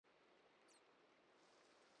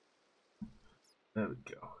There we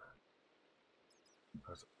go.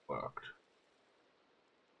 Has it worked?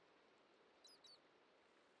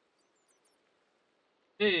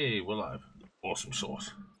 Hey, we're live. Awesome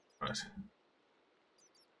sauce. Right.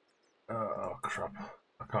 Oh, crap.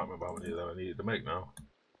 I can't remember how many of them I needed to make now.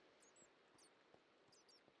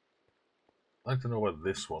 I'd like to know where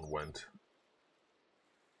this one went.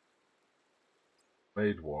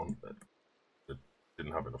 Made one that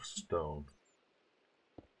didn't have enough stone.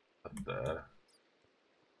 Up there.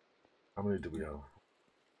 How many do we have?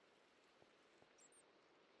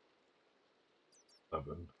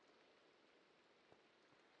 11.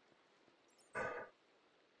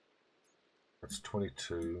 That's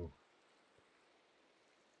 22.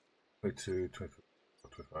 22, 23,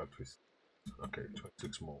 25, 26. Okay,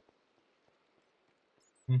 26 more.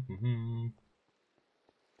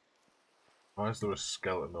 Why is there a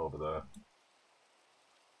skeleton over there?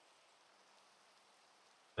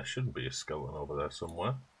 There shouldn't be a skeleton over there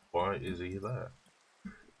somewhere. Why is he there?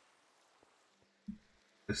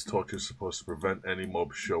 This torch is supposed to prevent any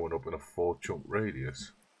mobs showing up in a 4-chunk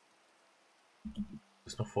radius.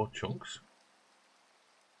 There's no 4 chunks?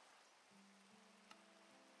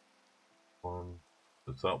 One.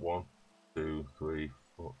 There's that one. 2, 3,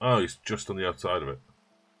 4. Oh, he's just on the outside of it.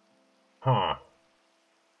 Huh.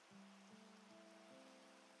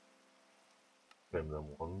 Claim them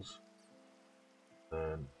ones.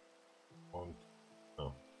 Then 1.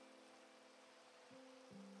 Oh.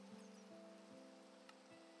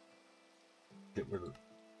 Get rid of.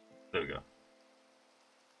 There we go.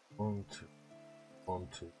 1, 2, 1,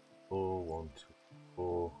 2, 4, 1, 2,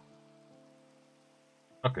 4.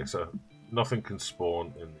 Okay, so nothing can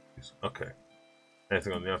spawn in these. Okay.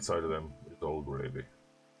 Anything on the outside of them is old gravy.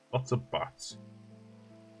 Lots of bats.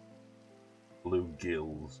 Blue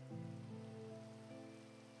gills.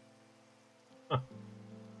 Huh.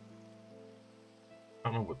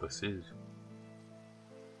 I don't know what this is.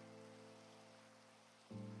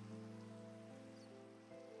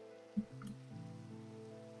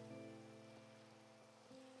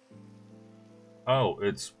 Oh,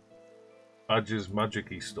 it's Badger's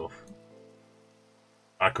magic-y stuff.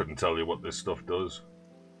 I couldn't tell you what this stuff does.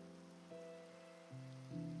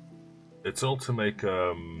 It's all to make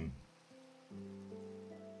a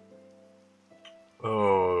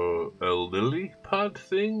lily pad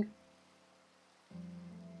thing.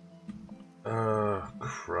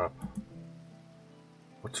 Crap.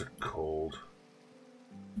 What's it called?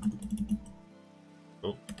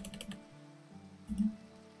 Oh.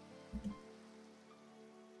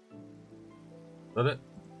 Is that it?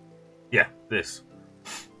 Yeah, this.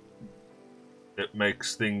 It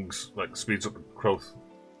makes things like speeds up the growth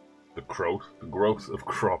of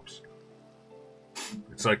crops.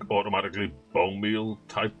 It's like automatically bone meal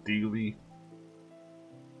type dealy.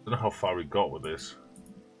 I don't know how far we got with this.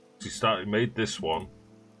 He made this one,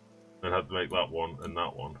 and had to make that one and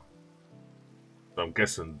that one. So I'm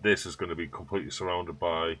guessing this is going to be completely surrounded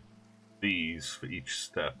by these for each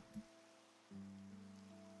step.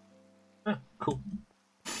 Ah, cool.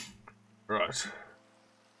 Right.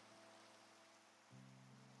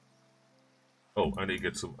 Oh, I need to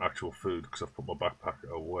get some actual food because I've put my backpack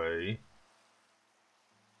away.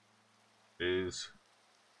 Get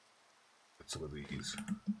some of these.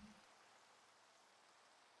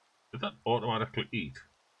 Did that automatically eat?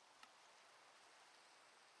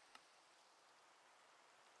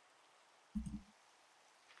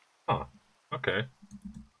 Huh. Okay.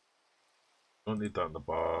 Don't need that in the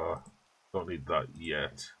bar. Don't need that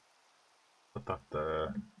yet. Put that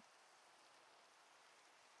there.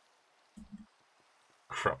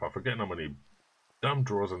 Crap, I'm forgetting how many damn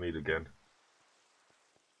drawers I need again.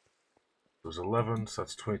 There's 11, so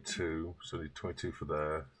that's 22. So I need 22 for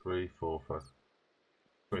there. 3, 4, 5,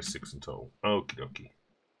 26 in total. Okie dokie.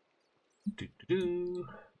 Do.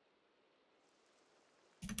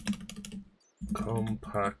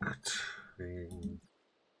 Compact thing.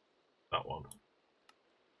 That one.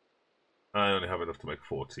 I only have enough to make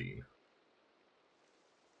 14.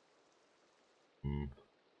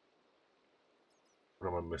 What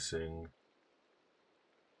am I missing?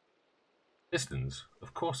 Pistons.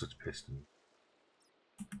 Of course it's pistons.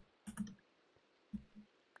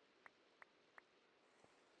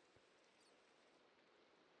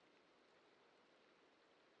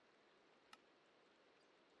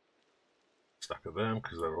 Stack of them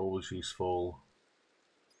because they're always useful.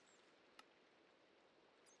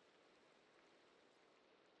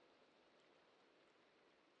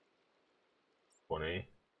 20.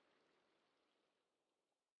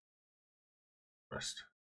 Rest.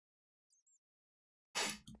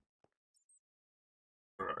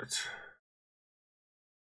 Right.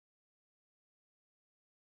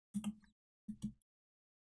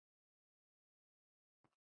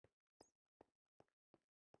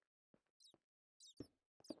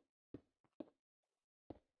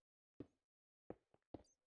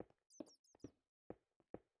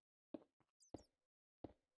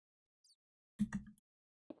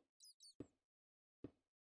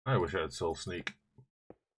 I wish I had Soul Sneak.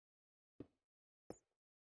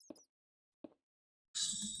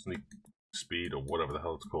 Sneak Speed or whatever the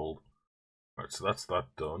hell it's called. Alright, so that's that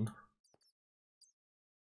done.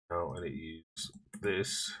 Now I need to use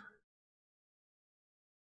this.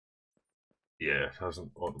 Yeah, it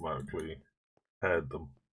hasn't automatically paired them.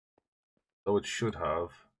 Though it should have.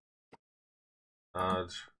 Add.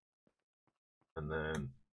 And then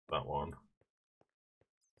that one.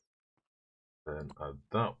 Then add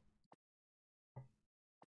that.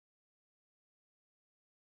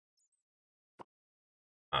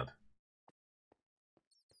 Add.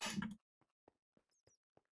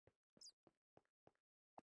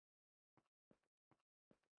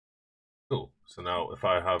 Cool. So now if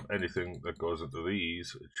I have anything that goes into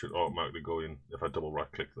these, it should automatically go in if I double right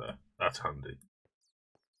click there. That's handy.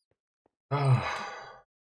 God,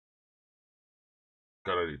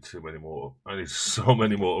 I need too many more. I need so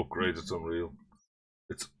many more upgrades, it's unreal.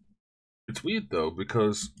 It's weird though,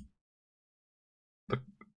 because the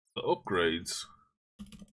upgrades,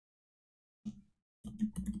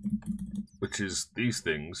 which is these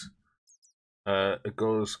things, it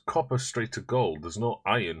goes copper straight to gold. There's no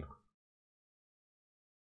iron.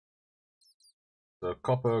 So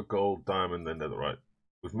copper, gold, diamond, then netherite.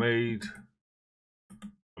 I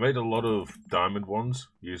made a lot of diamond ones,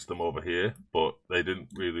 used them over here, but they didn't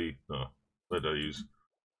really, no, what did I use?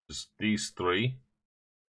 Just these three,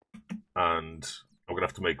 and I'm going to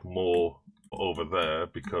have to make more over there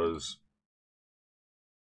because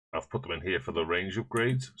I've put them in here for the range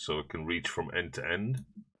upgrades, so it can reach from end to end.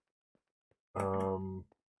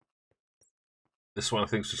 This one I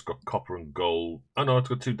think's just got copper and gold. Oh no, it's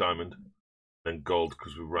got 2 diamond, then gold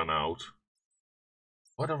because we ran out.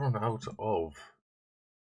 What did I run out of?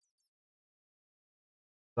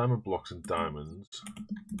 Diamond blocks and diamonds.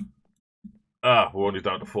 Ah, we're only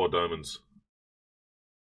down to 4 diamonds.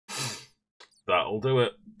 That'll do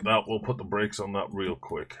it. That will put the brakes on that real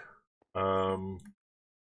quick. And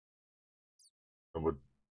we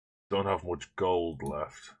don't have much gold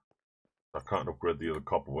left. I can't upgrade the other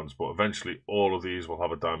copper ones, but eventually all of these will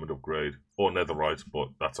have a diamond upgrade. Or netherite, but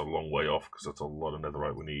that's a long way off because that's a lot of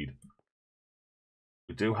netherite we need.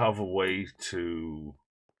 We do have a way to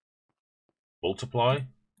multiply.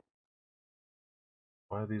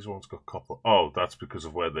 Why are these ones got copper? Oh, that's because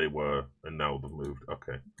of where they were, and now they've moved.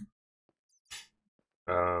 Okay.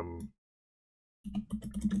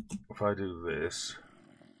 If I do this,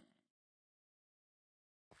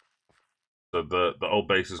 so the old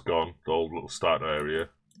base is gone, the old little starter area.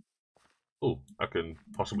 Oh, I can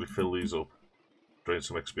possibly fill these up, drain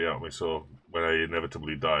some XP out of me, so when I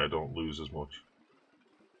inevitably die, I don't lose as much.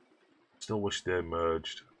 Still wish they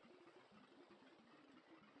merged,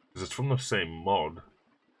 because it's from the same mod,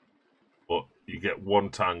 but you get one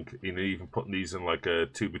tank. You know, even putting these in like a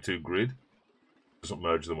 2x2 grid doesn't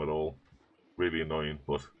merge them at all. Really annoying,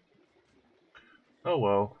 but oh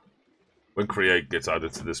well. When Create gets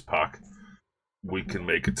added to this pack, we can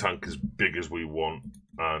make a tank as big as we want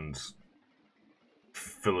and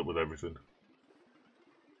fill it with everything.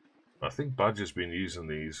 I think Badger's been using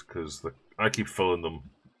these because I keep filling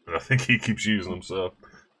them, and I think he keeps using them, so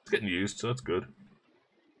it's getting used, so that's good.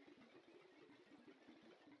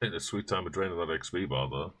 I think the sweet time of draining that XP bar,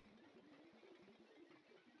 though.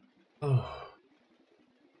 Oh.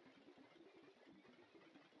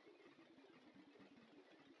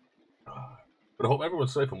 But I hope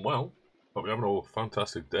everyone's safe and well. Hope you're having a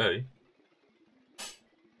fantastic day.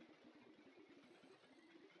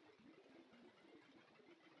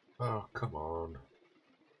 Oh, come on.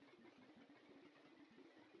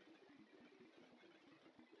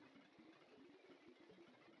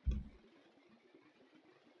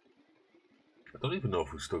 I don't even know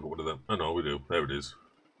if we've still got one of them. Oh no, we do. There it is.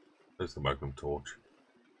 There's the Magnum torch.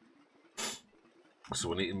 So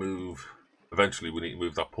we need to move... Eventually we need to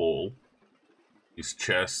move that portal. These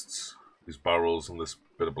chests, these barrels, and this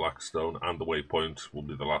bit of black stone, and the waypoint will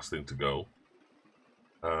be the last thing to go.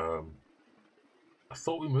 I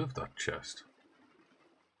thought we moved that chest.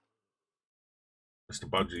 Mr.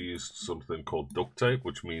 Badger used something called duct tape,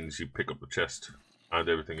 which means you pick up the chest and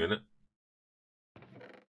everything in it.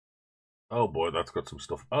 Oh boy, that's got some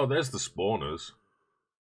stuff. Oh, there's the spawners.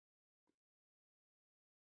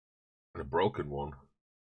 And a broken one.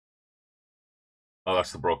 Oh,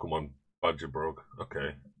 that's the broken one Badger broke.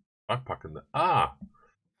 Okay. Backpack in there. Ah!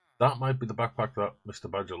 That might be the backpack that Mr.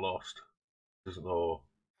 Badger lost. Doesn't know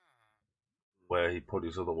where he put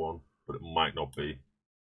his other one, but it might not be.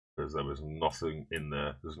 Because there was nothing in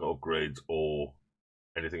there. There's no upgrades or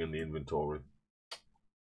anything in the inventory.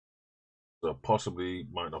 So possibly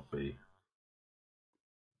might not be.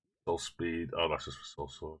 Soul speed. Oh, that's just for soul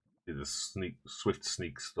sword. Yeah, the swift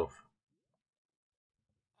sneak stuff.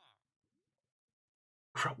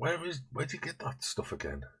 Crap, where'd you get that stuff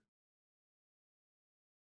again?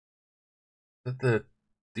 The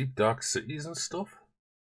deep dark cities and stuff?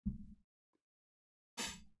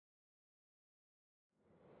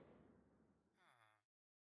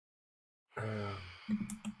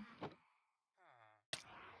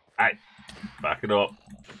 Hey, back it up.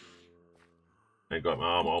 Ain't got my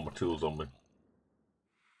armor, all my tools on me.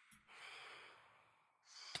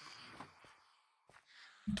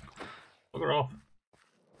 Look her off.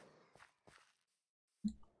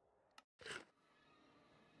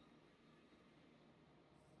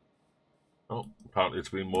 Oh, apparently it's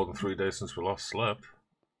been more than 3 days since we last slept.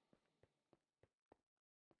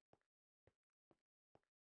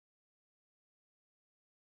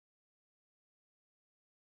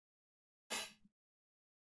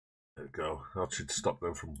 There we go. That should stop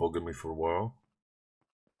them from bugging me for a while.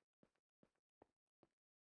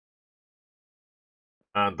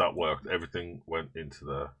 And that worked. Everything went into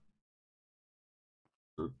there.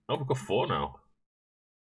 Oh, we've got 4 now.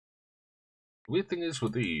 The weird thing is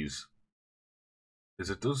with these, is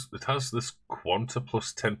it has this Quanta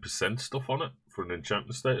plus 10% stuff on it for an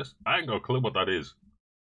enchantment status. I ain't got a clue what that is.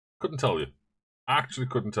 Couldn't tell you. Actually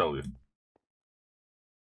couldn't tell you.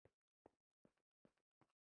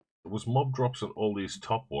 There was mob drops on all these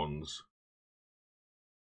top ones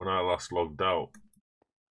when I last logged out.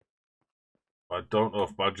 I don't know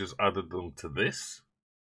if Badger's added them to this,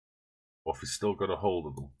 or if he's still got a hold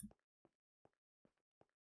of them.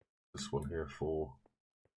 This one here for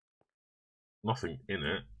nothing in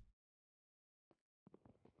it.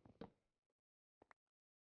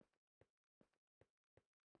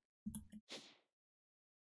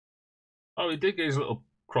 Oh, he did get his little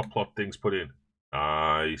crop plot things put in.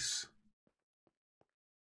 Nice.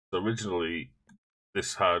 So originally,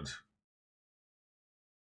 this had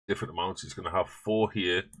different amounts. It's going to have 4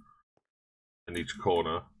 here in each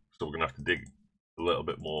corner. So we're going to have to dig a little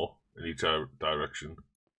bit more in each direction.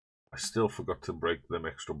 I still forgot to break them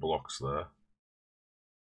extra blocks there.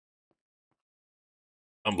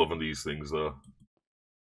 I'm loving these things though.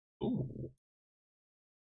 Ooh.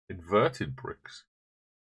 Inverted bricks.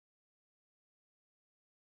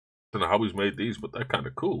 Don't know how he's made these, but they're kind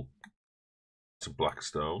of cool. It's a black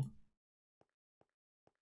stone.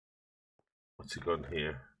 What's he got in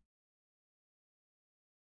here?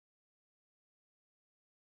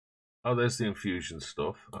 Oh, there's the infusion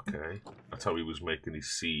stuff. Okay. That's how he was making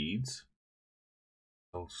his seeds.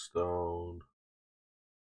 Stone.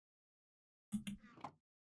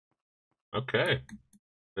 Okay.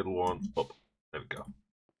 Middle one up. There we go.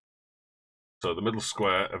 So the middle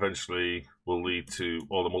square eventually will lead to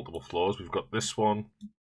all the multiple floors. We've got this one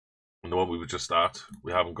and the one we were just at.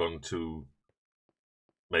 We haven't gone to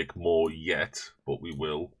make more yet, but we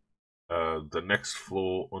will. The next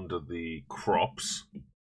floor under the crops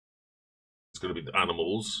is going to be the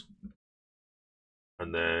animals.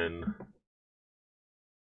 And then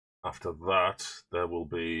after that, there will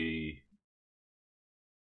be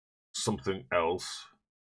something else.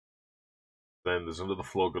 Then there's another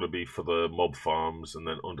floor going to be for the mob farms, and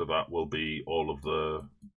then under that will be all of the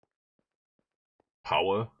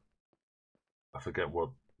power. I forget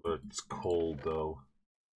what it's called though.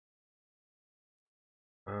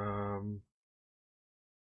 I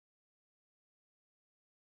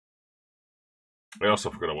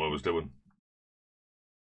also forgot what I was doing.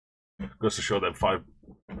 Goes to show them 5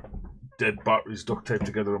 dead batteries duct taped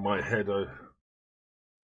together in my head are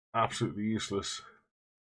absolutely useless.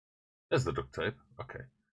 There's the duct tape. Okay.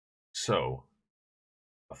 So,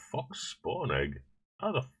 a fox spawn egg.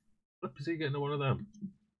 How the flip is he getting one of them?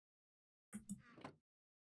 I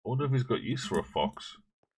wonder if he's got use for a fox.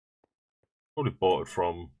 Probably bought it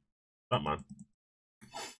from that man.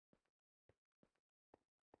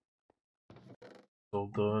 All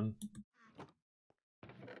done.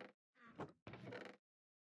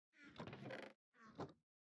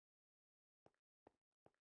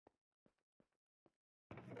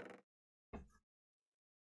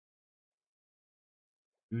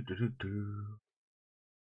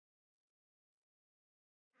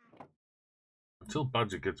 Until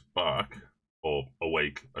Badger gets back, or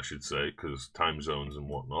awake, I should say, because time zones and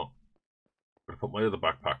whatnot. I'm going to put my other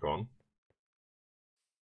backpack on.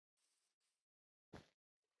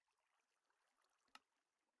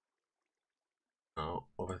 Oh,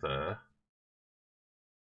 over there.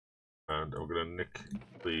 And I'm going to nick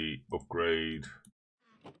the upgrade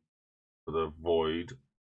for the void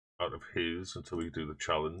out of his until we do the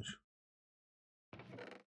challenge.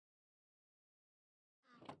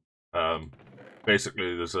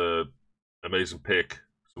 Basically, there's a amazing pick,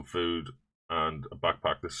 some food, and a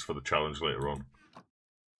backpack. This is for the challenge later on.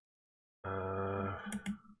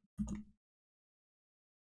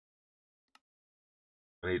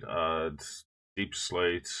 I need to add deep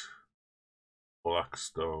slate, black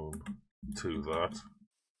stone to that.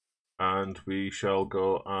 And we shall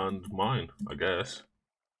go and mine, I guess.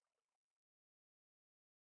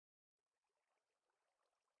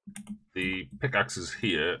 The pickaxes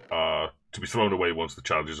here are to be thrown away once the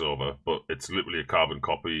challenge is over, but it's literally a carbon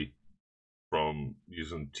copy from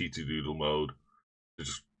using Cheaty Doodle mode to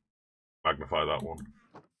just magnify that one.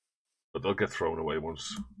 But they'll get thrown away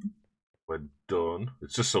once we're done.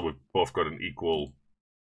 It's just so we've both got an equal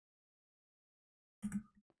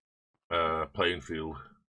playing field.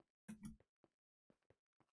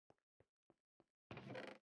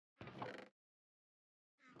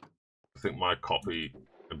 I think my copy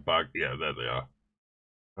and bag, yeah, there they are.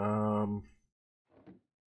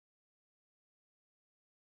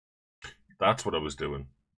 That's what I was doing.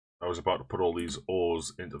 I was about to put all these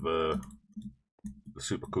ores into the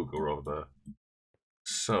super cooker over there.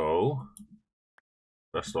 So,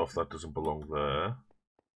 first off, that doesn't belong there.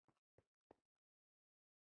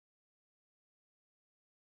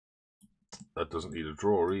 That doesn't need a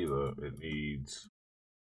drawer either. It needs...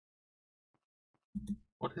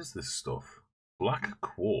 What is this stuff? Black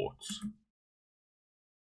quartz.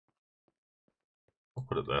 I'll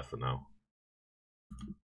put it there for now.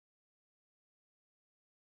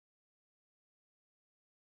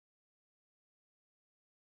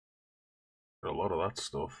 Got a lot of that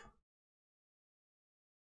stuff.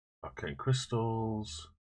 Arcane crystals.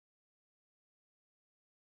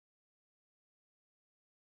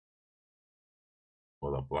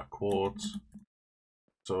 All that black quartz.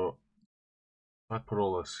 So, I put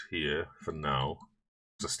all this here for now.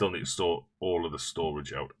 Because I still need to store all of the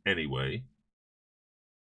storage out anyway.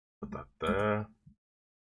 Put that there.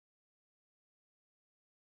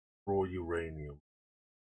 Raw uranium.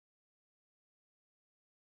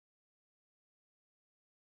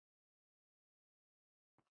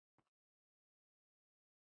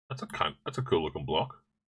 That's a cool looking block.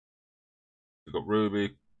 We've got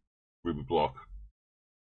ruby block,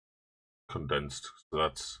 condensed. So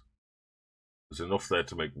there's enough there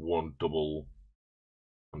to make one double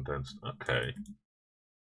condensed. Okay.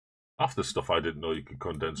 Half the stuff I didn't know you could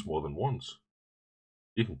condense more than once.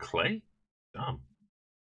 Even clay? Damn.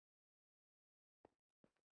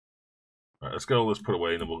 Right, let's get all this put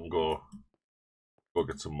away and then we can go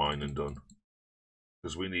get some mining done.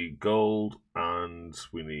 Because we need gold and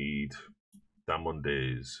we need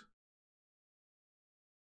diamonds.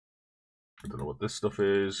 I don't know what this stuff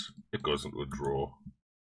is. It goes into a drawer.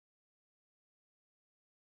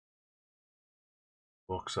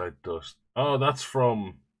 Oxide dust. Oh, that's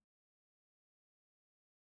from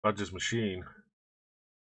Badger's machine.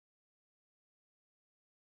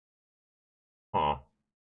 Huh.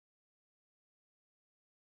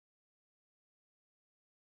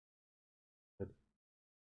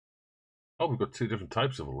 Oh, we've got two different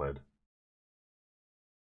types of lead.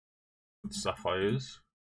 Sapphires.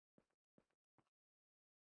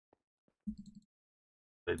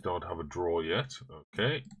 They don't have a drawer yet.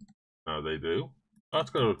 Okay. Now they do. Oh, it's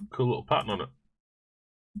got a cool little pattern on it.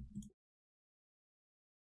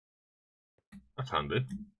 That's handy.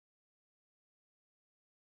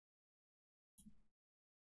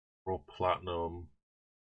 Raw platinum.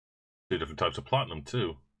 Two different types of platinum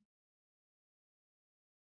too.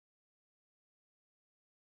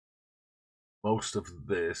 Most of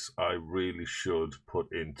this I really should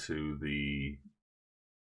put into the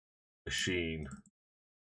machine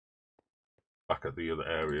back at the other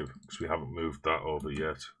area because we haven't moved that over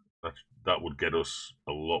yet. That would get us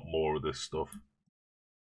a lot more of this stuff.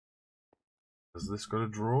 Has this got a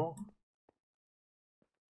drawer?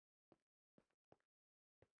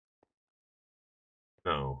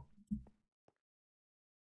 No.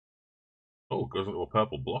 Oh, it goes into a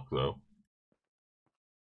purple block though.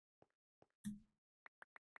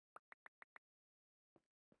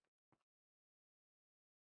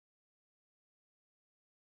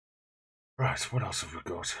 Right, what else have we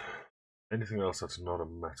got? Anything else that's not a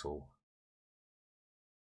metal?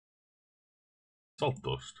 Salt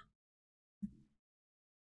dust.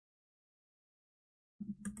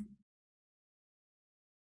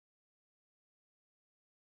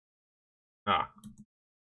 Ah.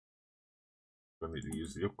 I need to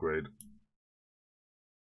use the upgrade.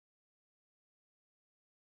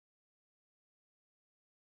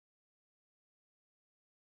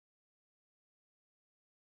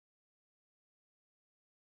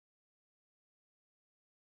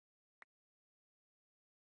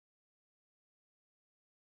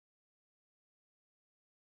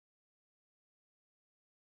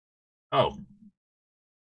 Oh,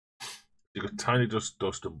 you got tiny dust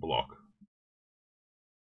and block.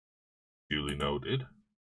 Duly noted.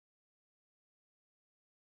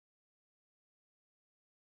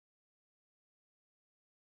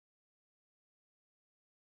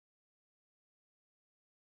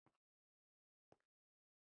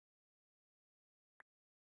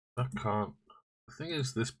 I can't. The thing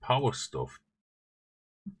is, this power stuff,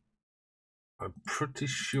 I'm pretty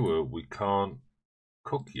sure we can't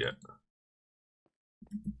cook yet.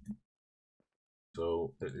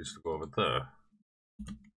 So it needs to go over there.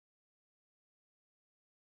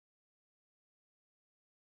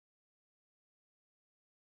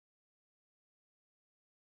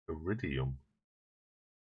 Iridium.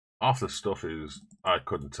 Half the stuff is, I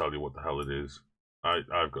couldn't tell you what the hell it is.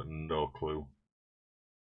 I've got no clue.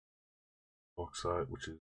 Bauxite, which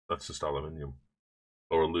is, that's just aluminium.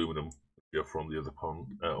 Or aluminum, if you're from the other pond,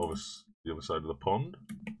 the other side of the pond.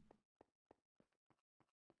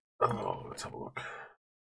 Oh, let's have a look.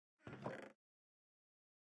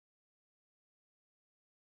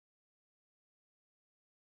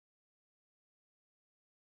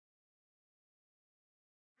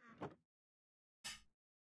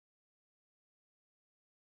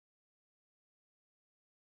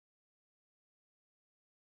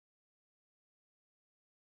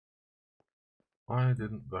 Why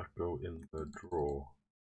didn't that go in the drawer?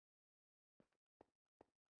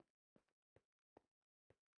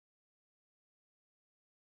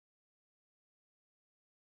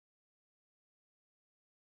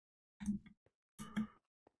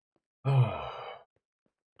 Oh.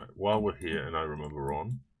 Right, while we're here, and I remember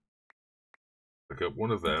on, I get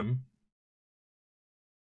one of them.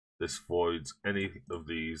 This voids any of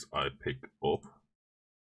these I pick up.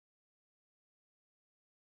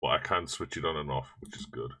 But I can switch it on and off, which is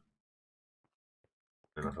good.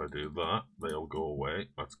 And if I do that, they'll go away.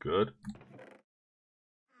 That's good.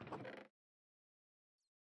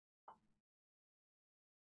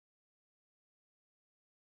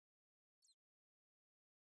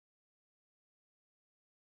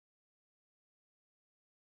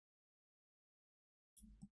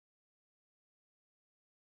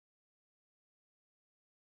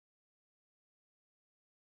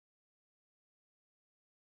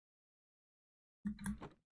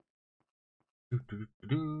 Do, do, do,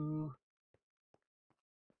 do.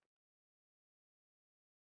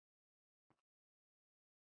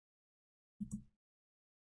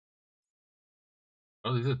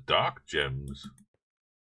 Oh, these are dark gems.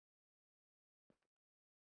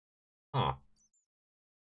 Huh.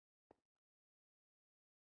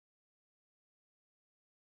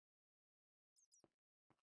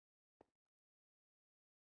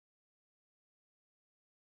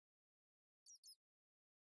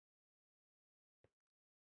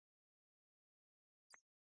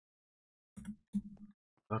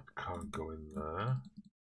 That can't go in there.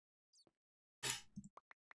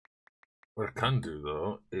 What I can do,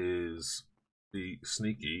 though, is be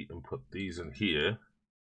sneaky and put these in here.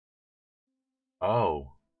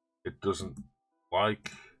 Oh, it doesn't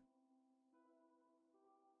like...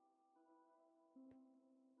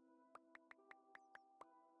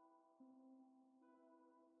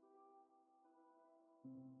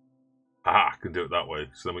 Ah, I can do it that way,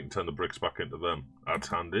 so then we can turn the bricks back into them. That's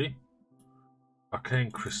handy.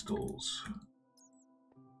 Arcane crystals.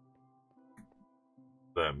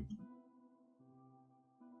 Them.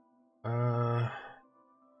 Uh...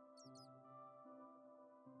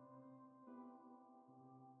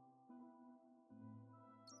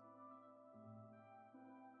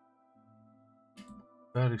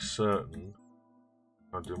 Fairly certain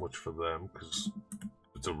I can't do much for them, because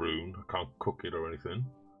it's a rune. I can't cook it or anything.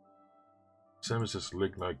 Same as this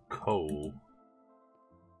lignite coal.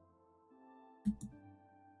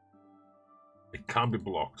 It can be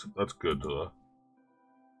blocked. That's good, though.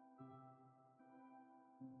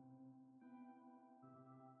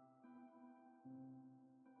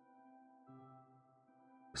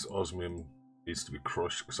 This osmium needs to be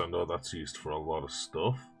crushed, because I know that's used for a lot of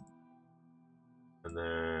stuff. And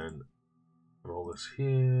then put all this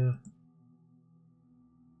here.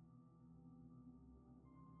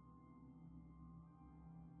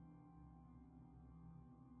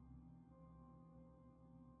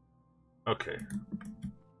 Okay.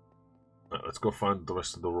 Right, let's go find the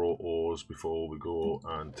rest of the raw ores before we go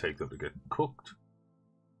and take them to get cooked.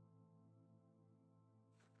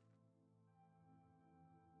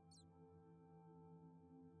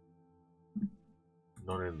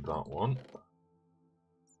 Not in that one.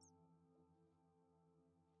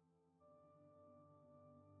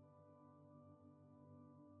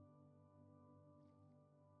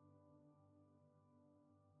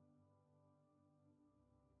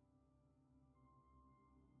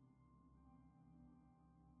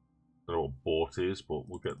 don't know what boat is, but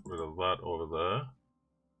we'll get rid of that over there.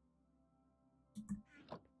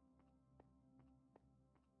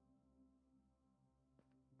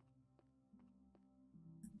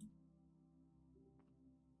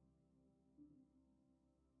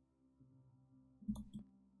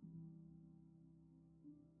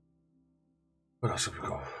 What else have we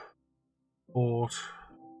got? Port,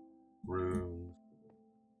 rooms,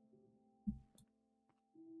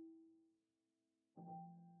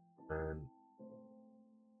 and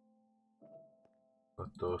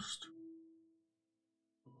dust.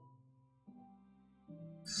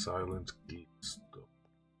 Silent geek stuff.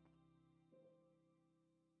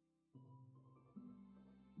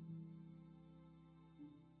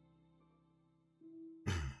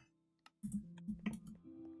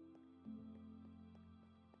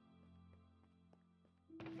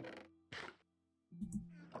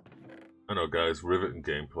 I know, guys, riveting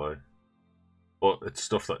gameplay, but it's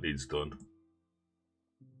stuff that needs done.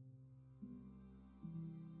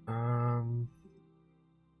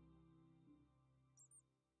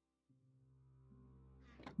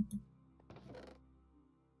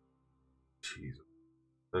 Jesus,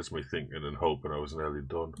 that's me thinking and hoping I was nearly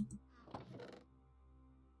done.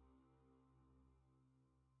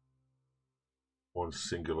 One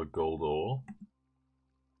singular gold ore.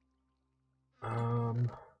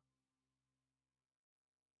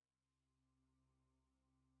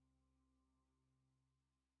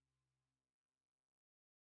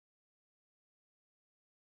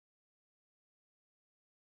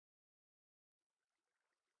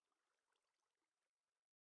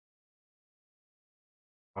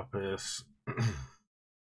 Lapis.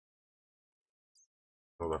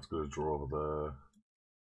 Oh, that's going to draw over there.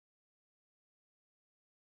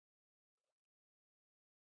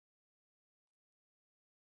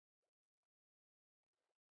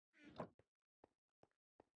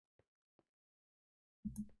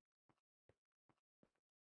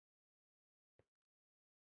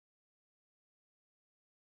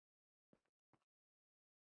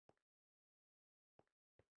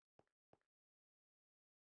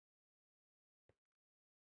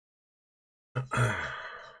 It's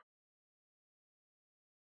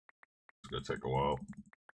going to take a while.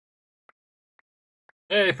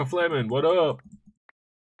 Hey, for Flamin', what up?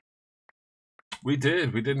 We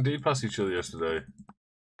did indeed pass each other yesterday.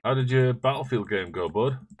 How did your Battlefield game go,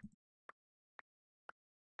 bud?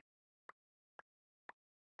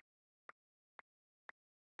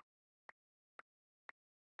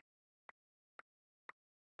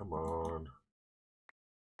 Come on.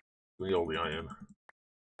 Give me all the iron.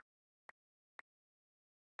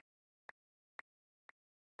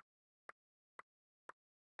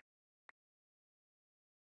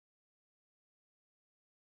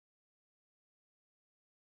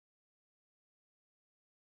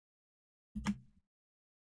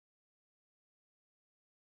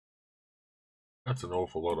 That's an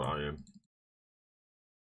awful lot of iron.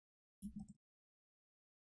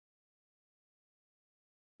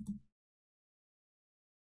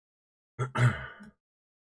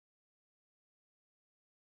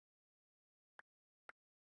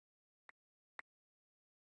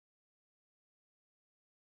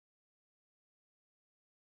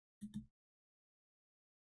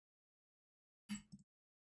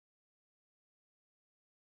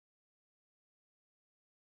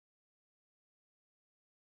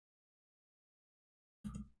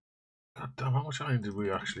 God damn, how much iron did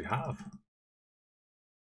we actually have?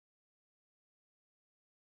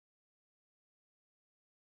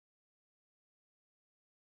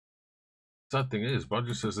 Sad thing is,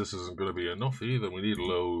 Badger says this isn't going to be enough either. We need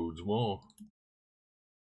loads more.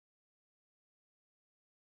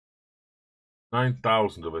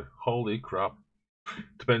 9,000 of it. Holy crap.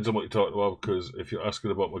 Depends on what you're talking about, because if you're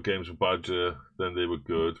asking about my games with Badger, then they were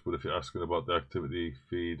good. But if you're asking about the activity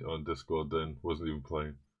feed on Discord, then wasn't even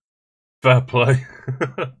playing. Fair play.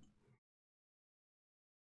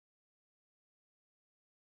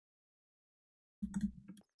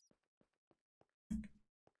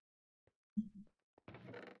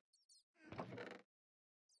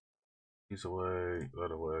 He's away,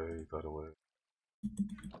 that away, that away.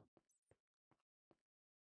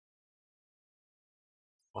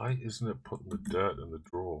 Why isn't it putting the dirt in the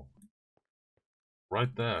drawer?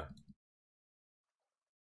 Right there.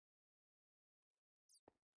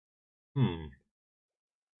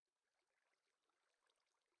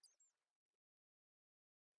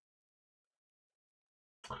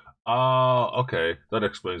 Ah, okay. That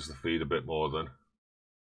explains the feed a bit more then.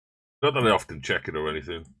 Not that I often check it or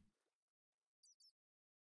anything.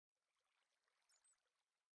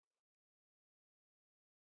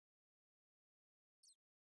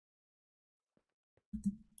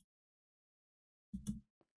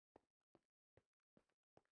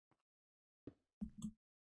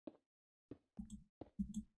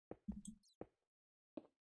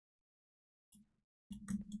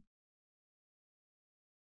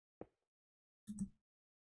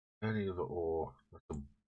 Any other ore?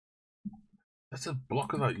 That's a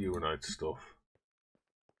block of that uranite stuff.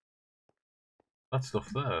 That stuff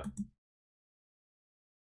there.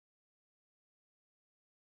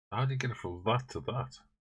 How do you get it from that to that?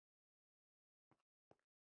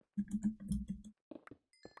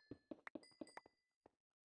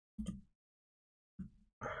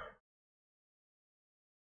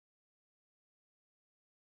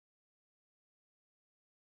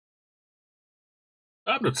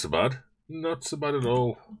 I'm not so bad. Not so bad at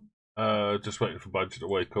all. Just waiting for Badger to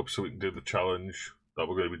wake up so we can do the challenge that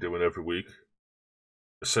we're going to be doing every week.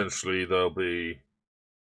 Essentially, there'll be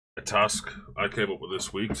a task I came up with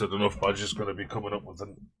this week, so I don't know if Badger's going to be coming up with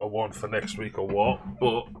a one for next week or what,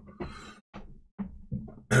 but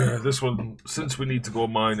this one, since we need to go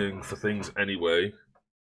mining for things anyway,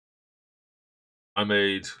 I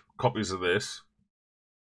made copies of this,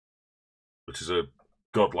 which is a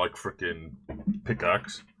godlike freaking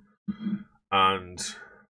pickaxe, and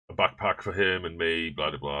a backpack for him and me, blah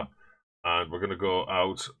blah blah. And we're gonna go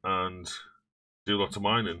out and do lots of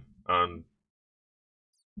mining. And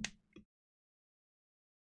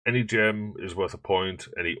any gem is worth a point,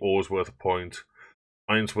 any ore's worth a point,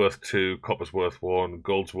 iron's worth 2, copper's worth 1,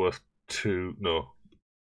 gold's worth 2. No.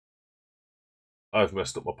 I've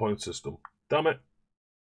messed up my point system. Damn it.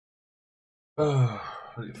 I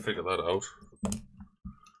need to figure that out.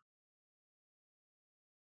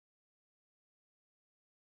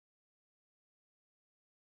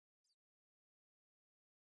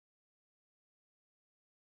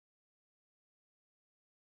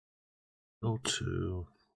 Go to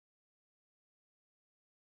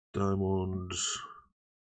diamonds.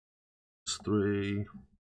 It's 3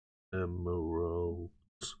 emeralds.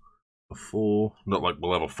 A 4. Not like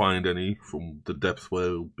we'll ever find any from the depth where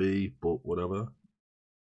it'll be, but whatever.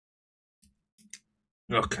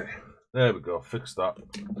 Okay, there we go. Fix that.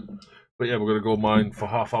 But yeah, we're gonna go mine for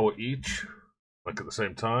half hour each, like at the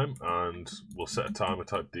same time, and we'll set a timer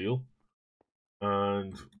type deal.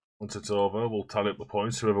 And once it's over, we'll tally up the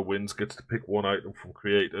points. Whoever wins gets to pick one item from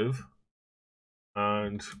creative.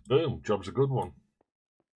 And boom, job's a good one.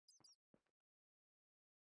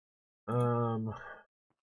 Let's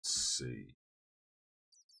see.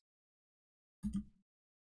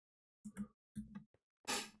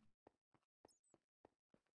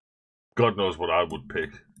 God knows what I would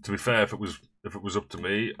pick. To be fair, if it was up to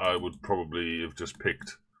me, I would probably have just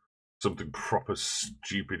picked something proper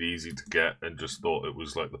stupid easy to get and just thought it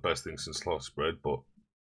was like the best thing since sliced bread, but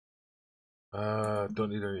don't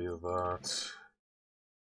need any of that.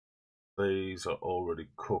 These are already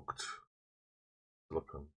cooked.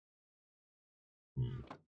 Look them.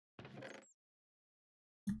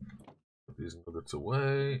 Put these nuggets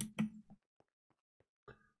away.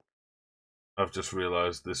 I've just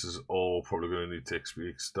realised this is all probably going to need to be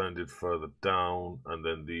extended further down, and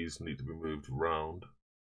then these need to be moved around.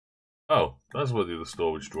 Oh, that's where the other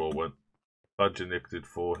storage drawer went. Badger nicked it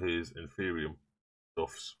for his Inferium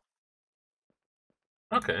stuffs.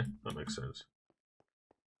 Okay, that makes sense.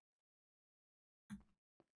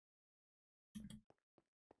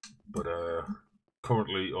 But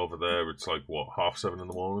currently over there it's like what, 7:30 in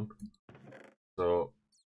the morning. So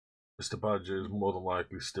Mr. Badger is more than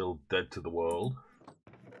likely still dead to the world,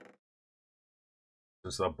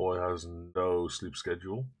 since that boy has no sleep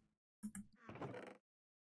schedule.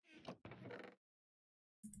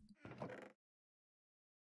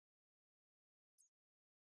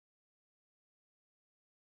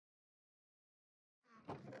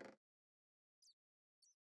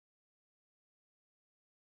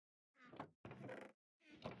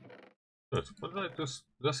 Good. What did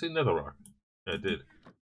I say netherrack? Yeah, I did.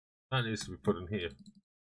 That needs to be put in here.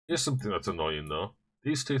 Here's something that's annoying though.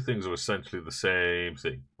 These two things are essentially the same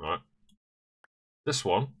thing, right? This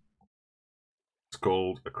one is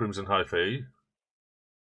called a crimson hyphae.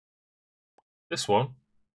 This one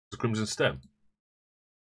is a crimson stem.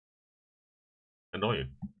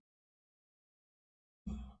 Annoying.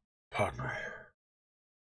 Pardon me.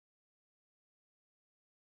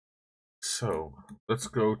 So, let's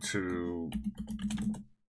go to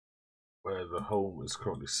where the home is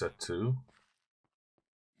currently set to.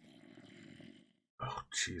 Oh,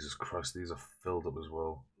 Jesus Christ, these are filled up as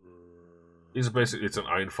well. These are basically, it's an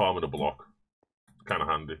iron farm in a block. It's kind of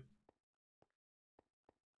handy.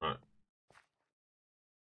 Right.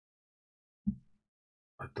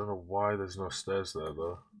 I don't know why there's no stairs there,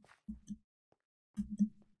 though.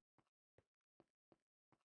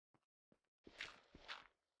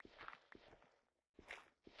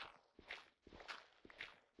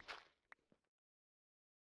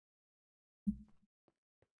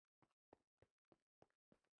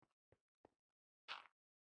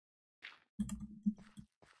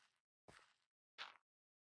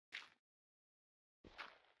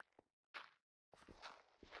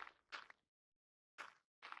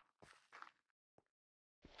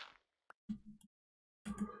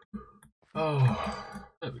 Oh,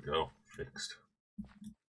 there we go. Fixed.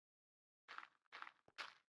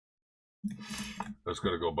 I was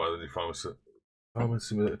going to go buy the new Farming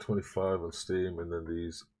Simulator 25 on Steam, and then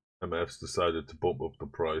these MFs decided to bump up the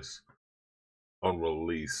price on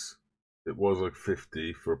release. It was like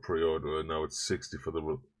 50 for a pre-order, and now it's 60 for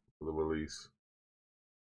the release.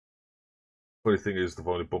 Funny thing is, they've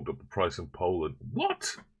only bumped up the price in Poland.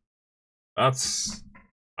 What? That's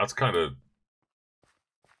kind of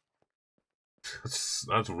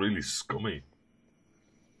that's really scummy.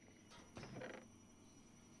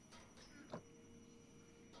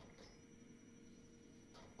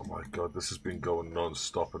 Oh my god, this has been going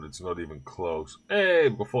non-stop and it's not even close. Hey,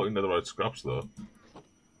 we've got 14 netherite scraps though.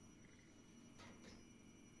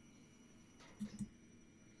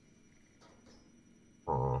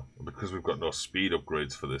 Oh, because we've got no speed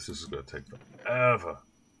upgrades for this is going to take forever.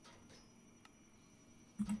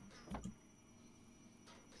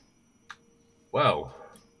 Well,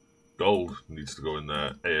 gold needs to go in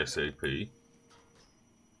there ASAP.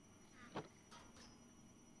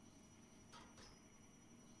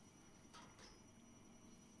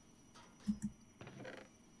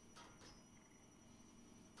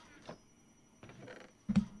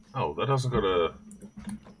 Oh, that hasn't got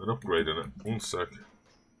an upgrade in it. One sec.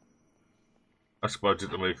 Ask Badger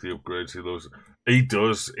to make the upgrades. He loves it. He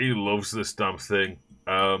does. He loves this damn thing.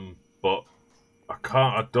 But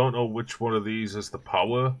I don't know which one of these is the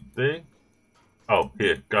power thing. Oh,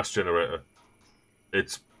 here, gas generator.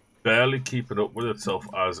 It's barely keeping up with itself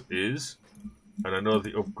as is. And I know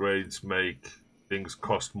the upgrades make things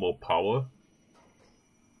cost more power.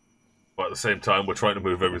 But at the same time, we're trying to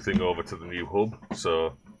move everything over to the new hub.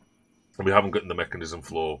 So we haven't gotten the mechanism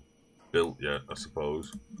floor built yet, I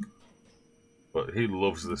suppose. But he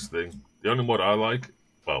loves this thing. The only one I like,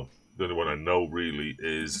 well, the only one I know really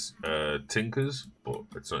is Tinker's, but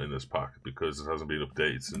it's not in this pack because it hasn't been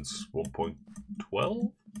updated since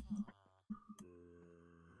 1.12?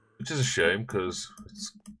 Which is a shame because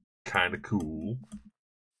it's kind of cool.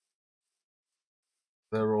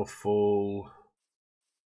 They're all full.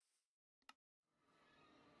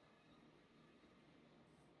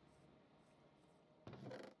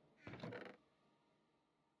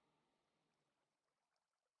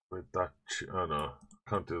 With that, oh no,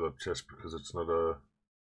 can't do that chest because it's not a.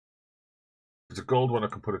 It's a gold one. I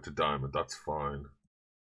can put it to diamond. That's fine.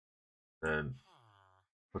 And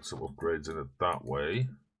put some upgrades in it that way,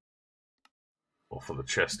 or for the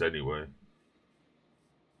chest anyway.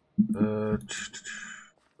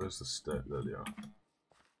 Where's the stat? There they are.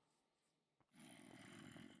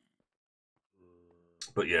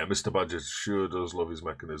 But yeah, Mr. Badger sure does love his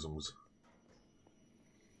mechanisms.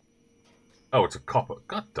 Oh, it's a copper.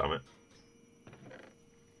 God damn it.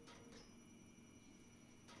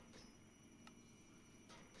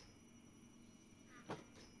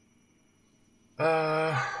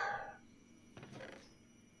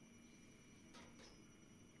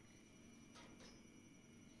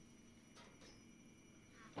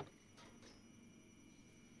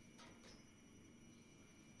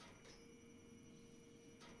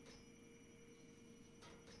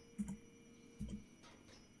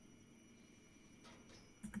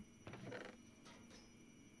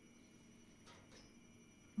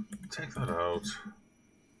 Take that out.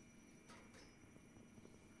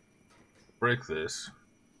 Break this.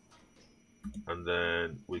 And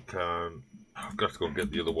then we can... I've got to go get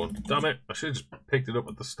the other one. Damn it! I should have just picked it up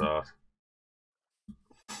at the start.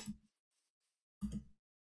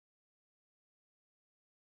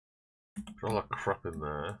 Put all that crap in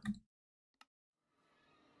there.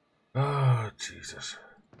 Ah, oh, Jesus.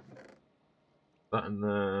 That in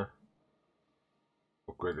there.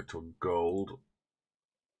 Upgrade it to a gold.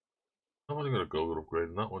 I've only got a gold upgrade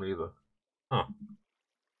in that one either. Huh.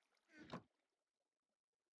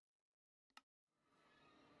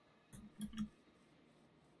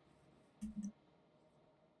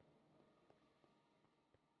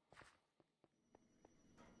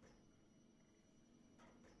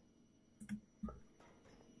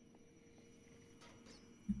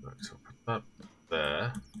 Right, so put that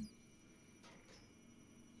there.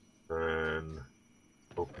 Then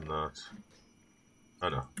open that. I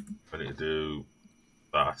know. I need to do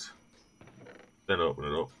that. Then open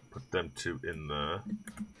it up, put them two in there.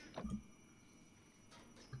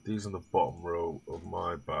 Put these in the bottom row of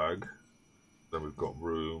my bag. Then we've got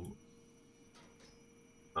room.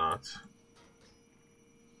 That.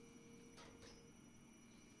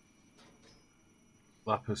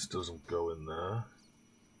 Lapis doesn't go in there.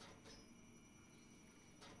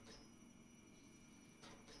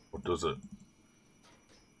 Or does it?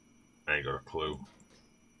 I ain't got a clue.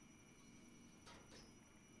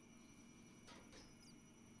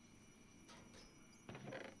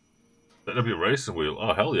 That'd be a racing wheel.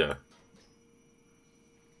 Oh, hell yeah.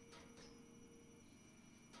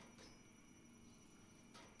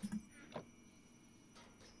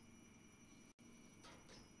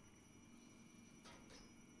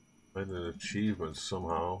 Made an achievement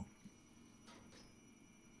somehow.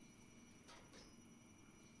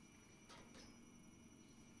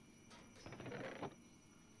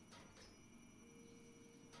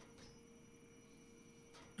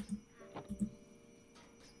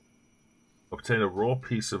 Obtain a raw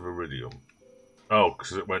piece of iridium. Oh,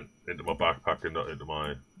 because it went into my backpack and not into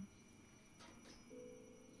my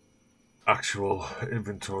actual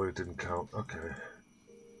inventory. It didn't count. Okay.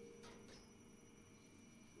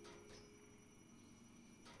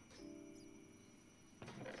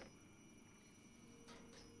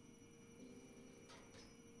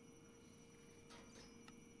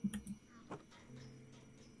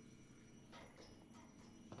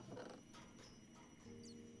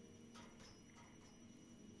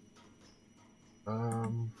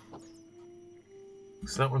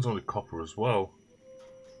 So that one's only copper as well.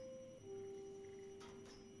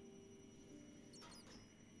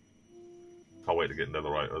 Can't wait to get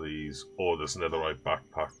netherite of these. Or this netherite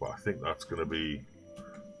backpack, but I think that's going to be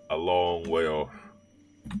a long way off.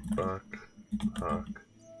 Backpack.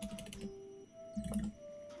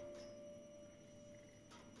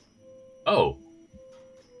 Oh.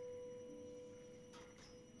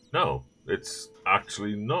 No, it's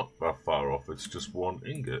actually not that far off. It's just one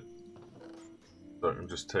ingot. So I can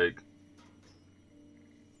just take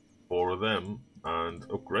 4 of them and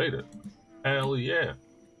upgrade it. Hell yeah.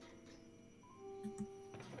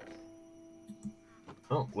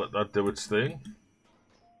 Oh, let that do its thing.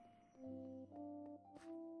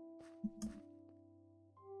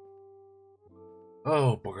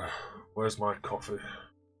 Oh, bugger. Where's my coffee?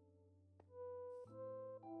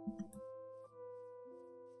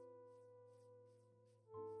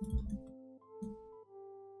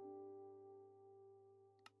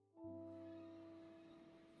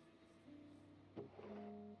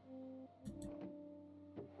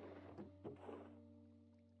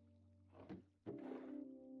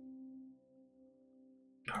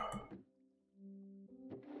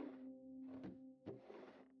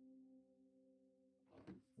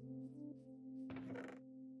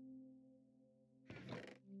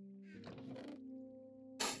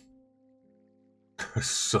 There's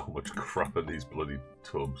so much crap in these bloody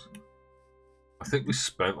tubs. I think we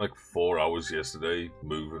spent like 4 hours yesterday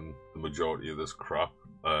moving the majority of this crap,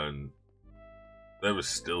 and there is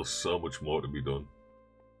still so much more to be done.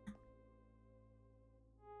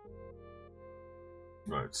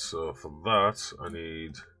 Right, so for that I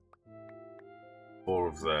need 4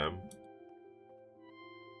 of them.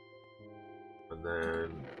 And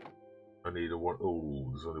then I need a one. Oh,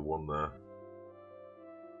 there's only one there.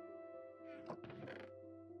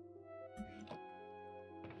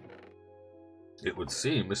 It would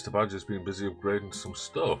seem Mr. Badger's been busy upgrading some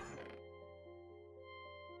stuff.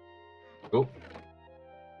 Oh,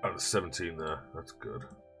 there's 17 there. That's good.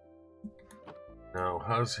 Now,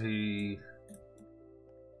 has he...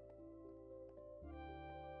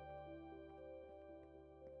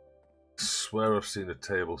 I swear I've seen a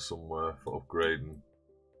table somewhere for upgrading.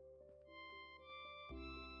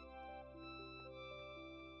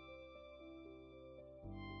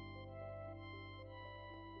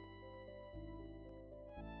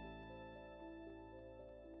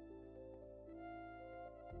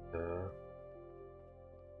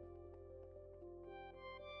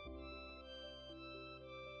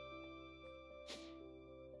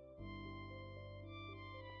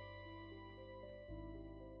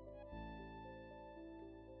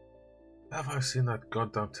 Have I seen that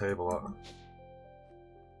goddamn table at?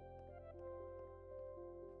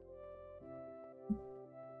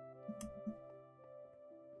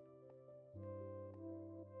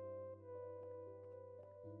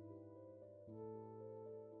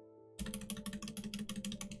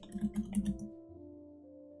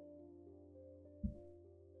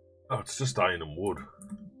 Oh, it's just iron and wood.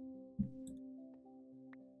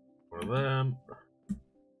 One of them.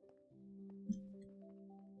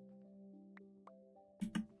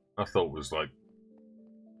 I thought it was like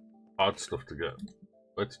hard stuff to get,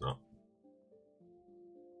 but it's not.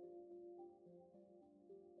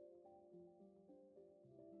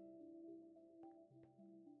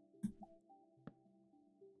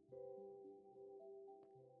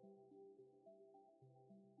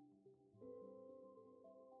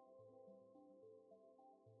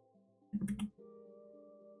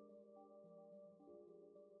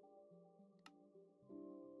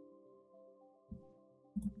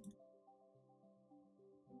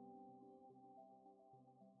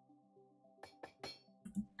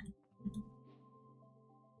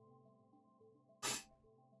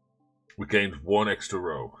 We gained 1 extra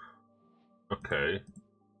row. Okay.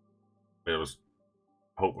 I was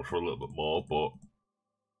hoping for a little bit more, but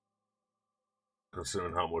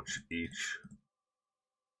considering how much each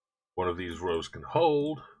one of these rows can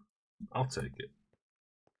hold, I'll take it.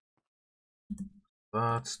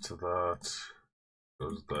 That to that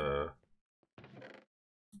goes there.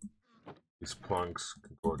 These planks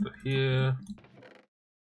can go into here.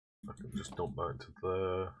 I can just dump that into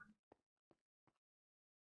there.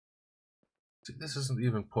 See, this isn't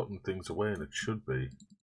even putting things away, and it should be.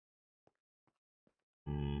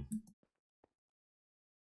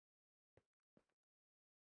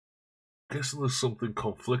 Guessing there's something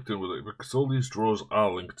conflicting with it, because all these drawers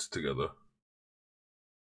are linked together.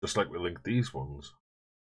 Just like we linked these ones.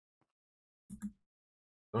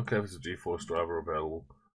 Don't care if it's a G-Force driver available.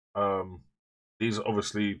 These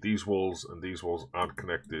obviously, these walls and these walls aren't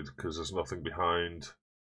connected because there's nothing behind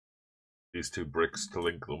these 2 bricks to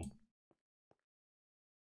link them.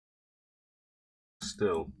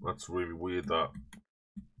 Still, that's really weird that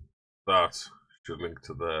that should link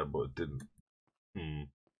to there, but it didn't.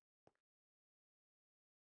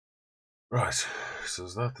 Right, so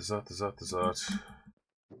there's that.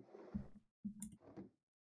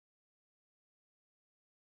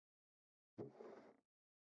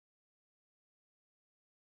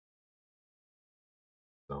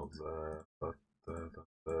 Down there, that there, that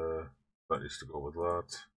there. That needs to go with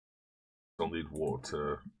that. Don't need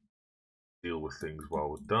water to deal with things while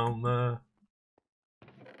we're down there.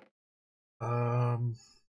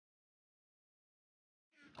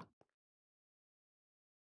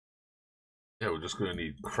 Yeah, we're just going to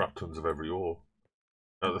need crap tons of every ore.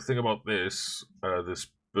 The thing about this, this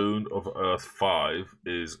Boon of Earth 5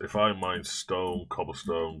 is if I mine stone,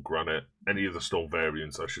 cobblestone, granite, any of the stone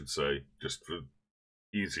variants, I should say, just for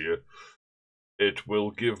easier, it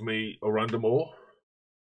will give me a random ore.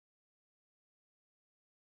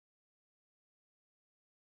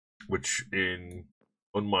 Which in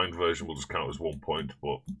unmined version will just count as 1 point,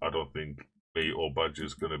 but I don't think me or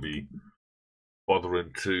Badger's going to be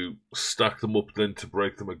bothering to stack them up then to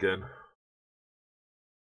break them again.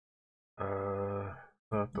 I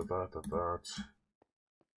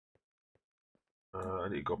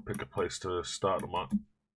need to go pick a place to start them at.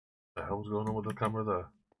 The hell's going on with the camera there?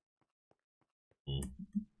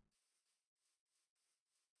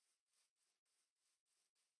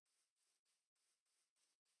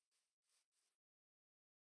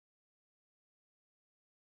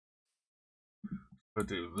 If I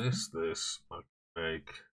do this, I can make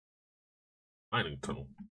mining tunnel.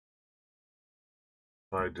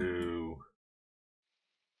 If I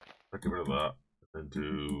get rid of that, and then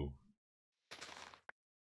do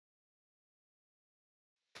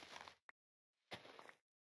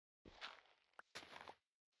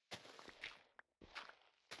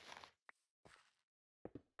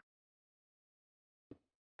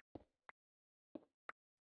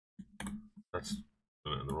that's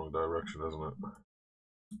in the wrong direction, isn't it?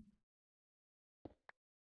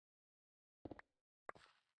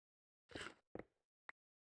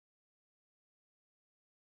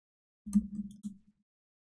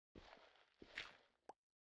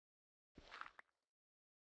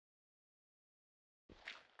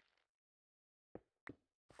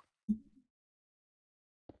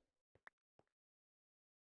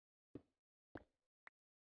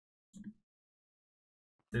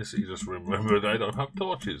 Yes, you just remembered I don't have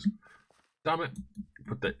torches. Damn it.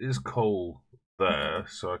 But there is coal there,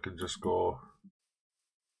 so I can just go.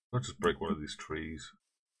 I'll just break one of these trees.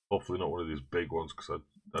 Hopefully not one of these big ones, because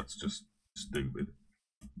that's just stupid.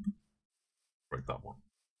 Break that one.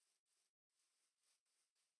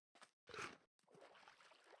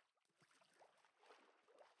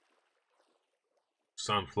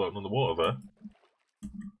 Sand floating on the water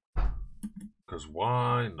there. Because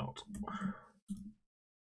why not?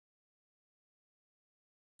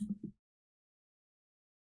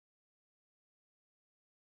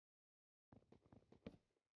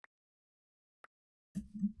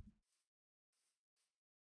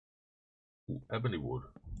 Ooh, ebony wood.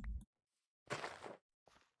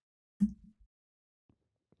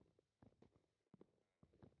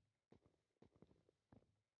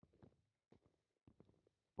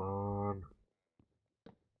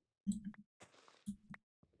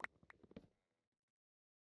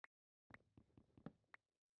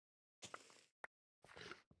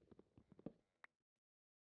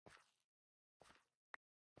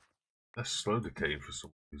 They're slow decaying for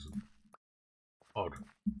some reason. Odd.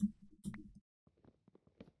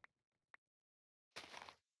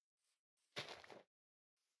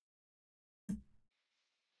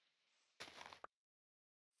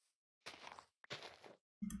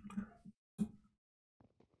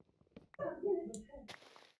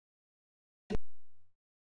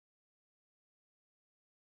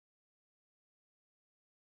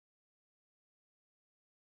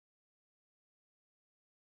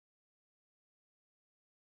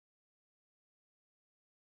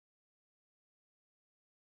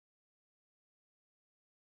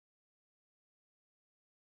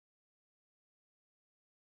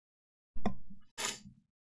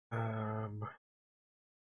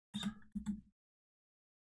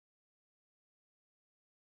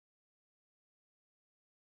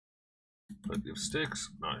 Plenty of sticks.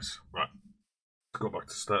 Nice. Right. Let's go back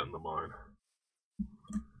to starting the mine.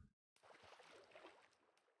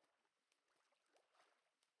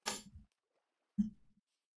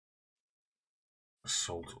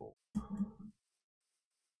 Salt ore.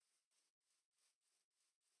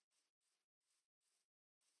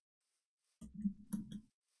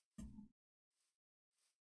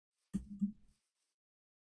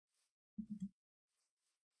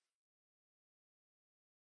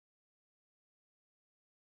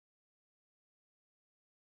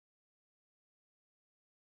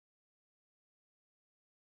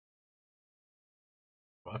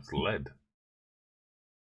 That's lead.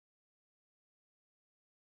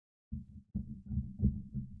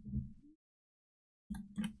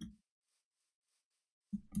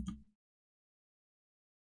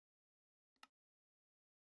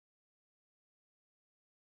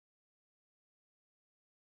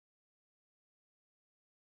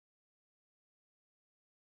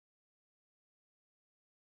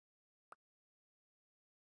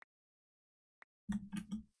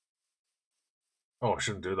 Oh, I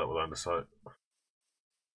shouldn't do that with andesite.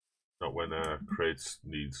 Not when crates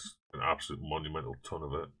needs an absolute monumental ton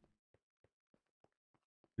of it.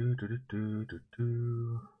 Do, do, do, do, do,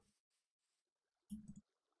 do.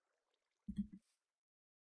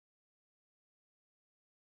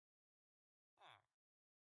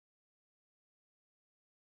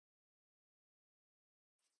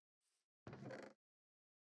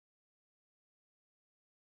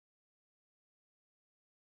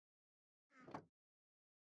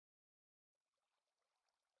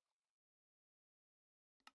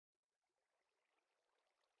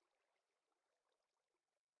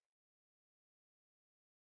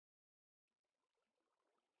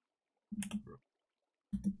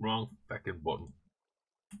 Wrong fucking button.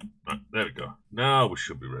 Right, there we go. Now we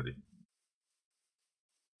should be ready.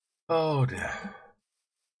 Oh dear.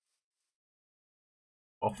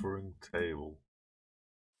 Offering table.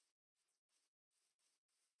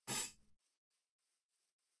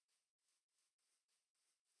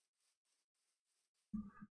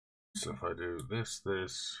 So if I do this,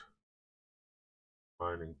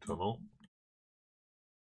 mining tunnel.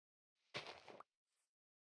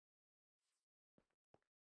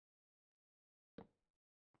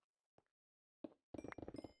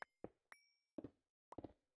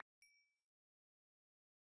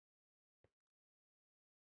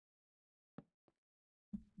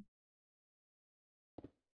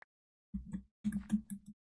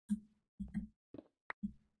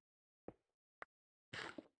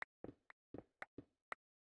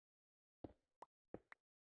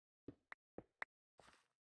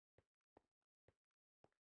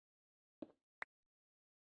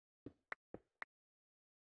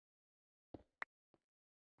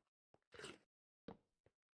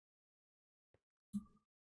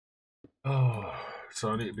 Oh,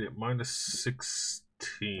 so I need to be at minus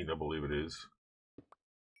 16, I believe it is.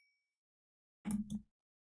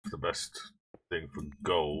 The best thing for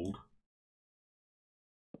gold.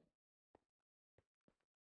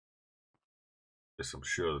 Yes, I'm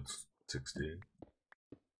sure it's 16.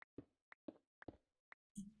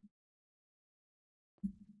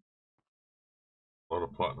 A lot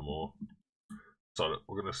of platinum ore. So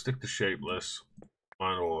we're going to stick to shapeless,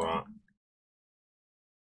 mine all that.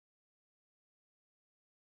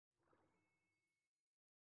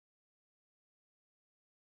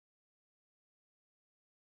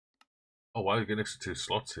 Oh, why are you getting extra 2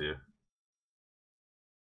 slots here?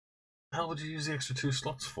 How would you use the extra 2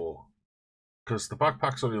 slots for? Because the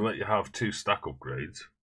backpacks only let you have 2 stack upgrades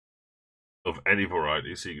of any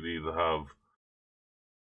variety, so you can either have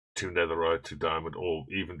 2 netherite, 2 diamond, or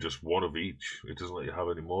even just 1 of each. It doesn't let you have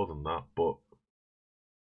any more than that, but...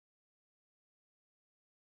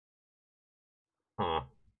 Huh.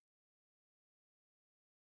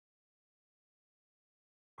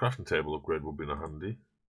 Crafting table upgrade would be handy.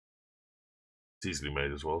 It's easily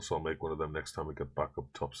made as well, so I'll make one of them next time we get back up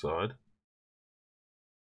top side.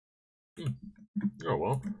 Oh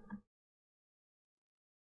well.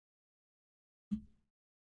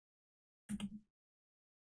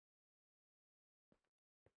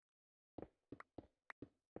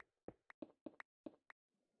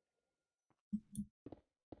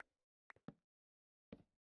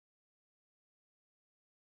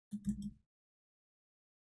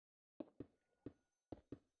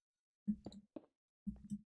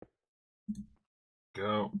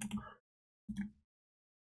 Go.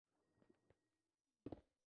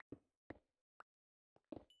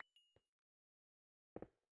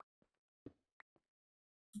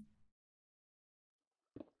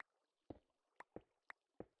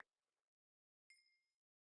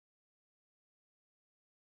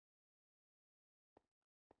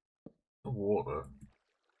 The water.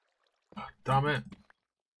 Damn it.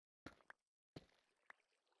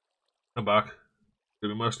 I'm back. Did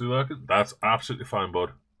it mostly work? That's absolutely fine,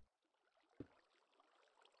 bud.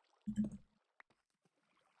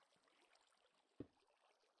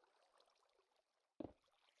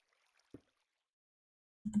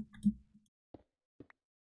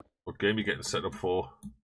 What game are you getting set up for?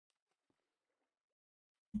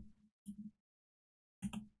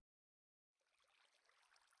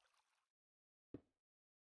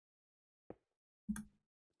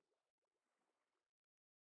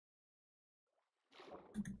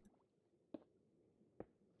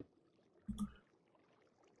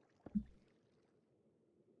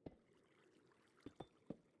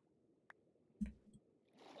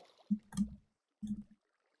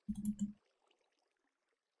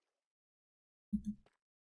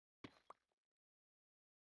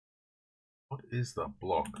 What is that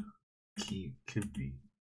block? Kiwi.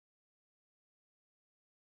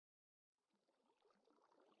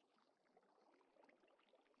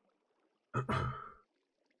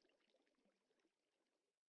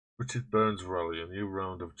 Richard Burns rally, a new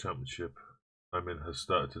round of championship I'm in has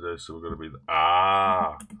started today, so we're going to be...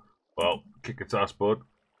 Well, kick its ass, bud.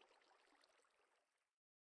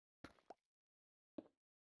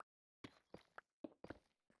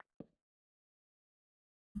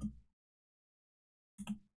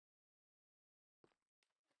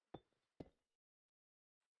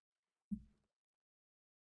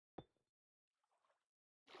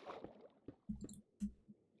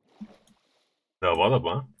 No bother,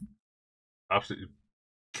 man. Absolutely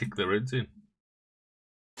kick their heads in.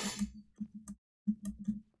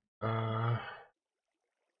 What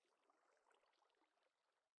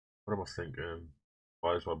am I thinking?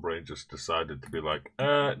 Why has my brain just decided to be like,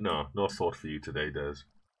 no thought for you today, Des.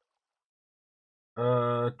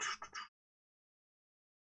 We're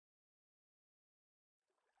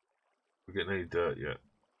getting any dirt yet?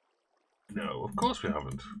 No, of course we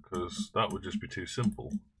haven't, because that would just be too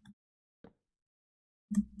simple.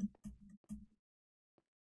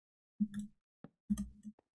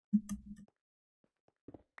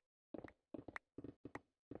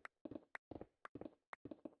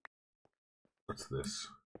 What's this?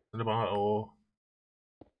 Cinnabar ore?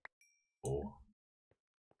 Ore.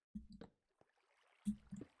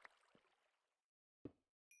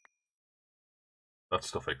 That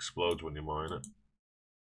stuff explodes when you mine it.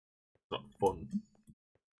 It's not fun.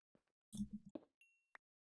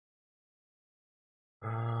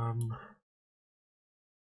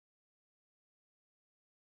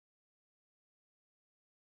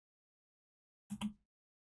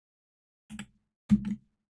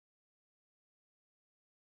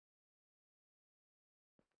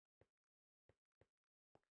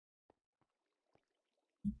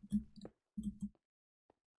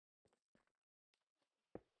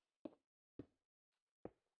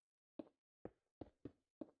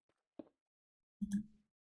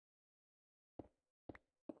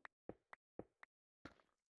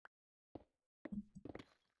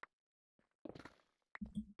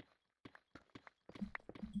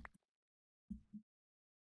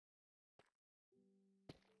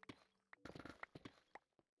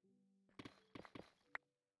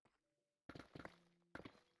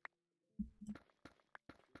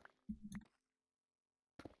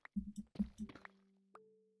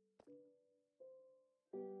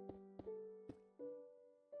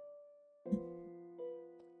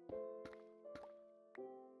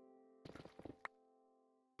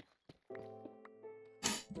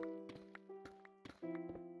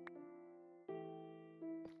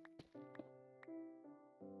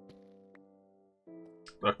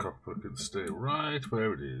 That copper can stay right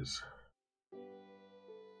where it is.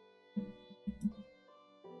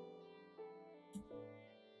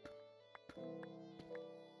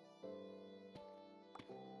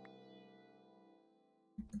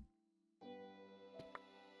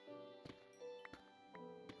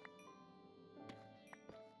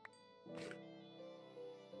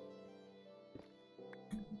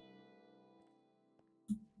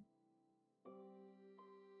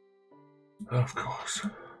 Of course.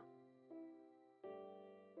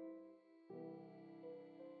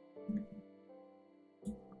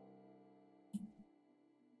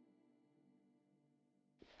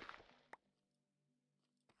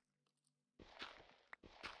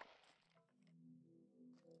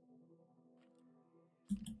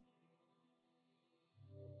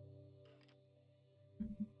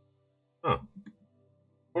 Huh.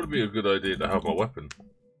 Would be a good idea to have my weapon.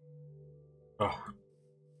 Oh.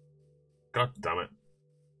 God damn it.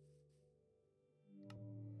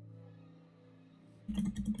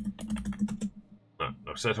 No,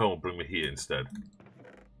 I've set home and bring me here instead.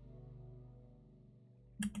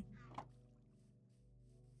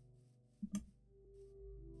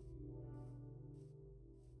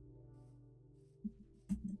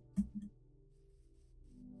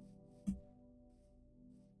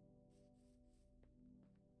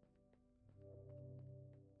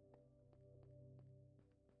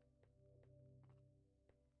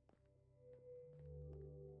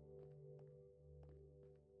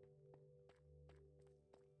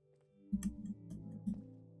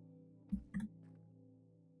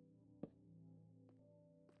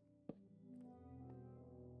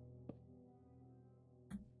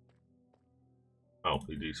 Oh,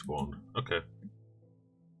 he despawned. Okay.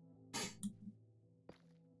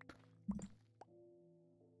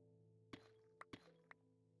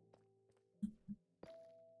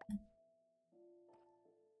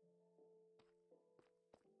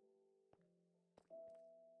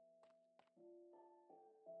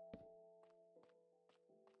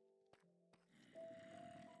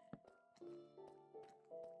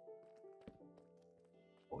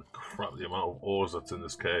 Holy crap, the amount of ores that's in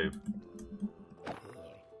this cave.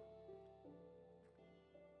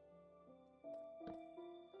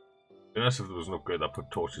 It'd be nice if there was an upgrade that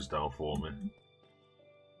put torches down for me.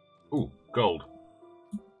 Ooh, gold.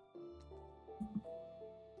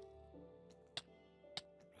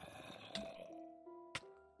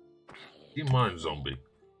 You mind, zombie?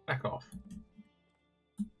 Back off.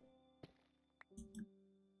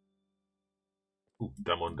 Ooh,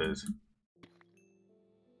 Demondes.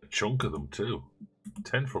 A chunk of them too.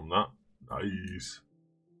 10 from that. Nice.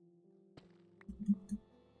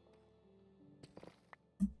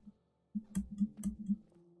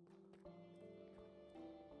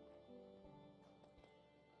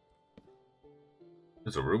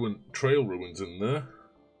 There's a trail ruins in there.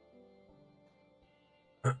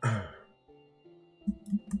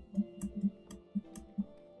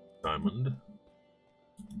 Diamond.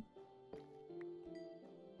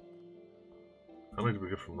 How many did we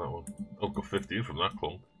get from that one? Oh, got 15 from that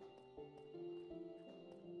clunk.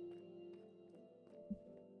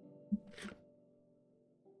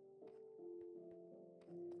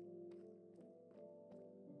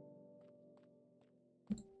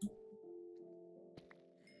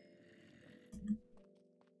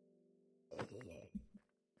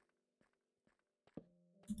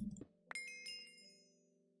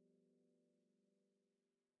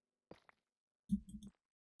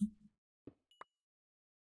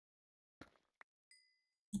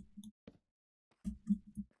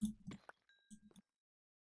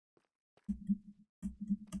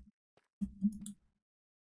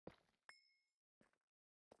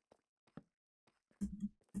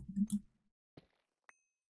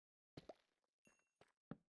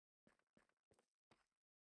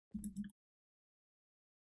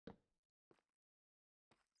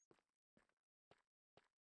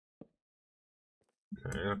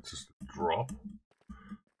 Okay, that's just a drop.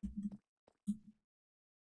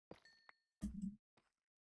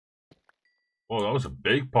 Oh, that was a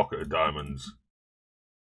big pocket of diamonds.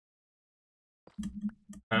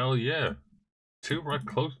 Hell yeah. 2 right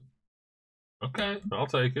close. Okay, I'll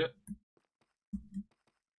take it.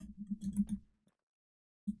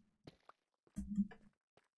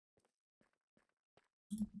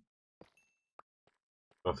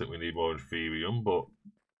 I think we need more Inferium, but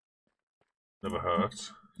never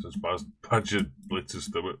hurts. Since Badger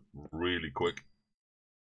blitzes through it really quick.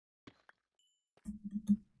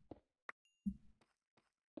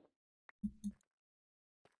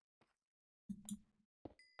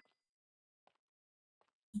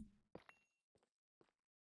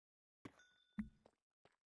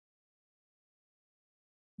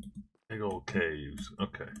 Big old caves.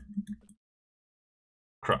 Okay.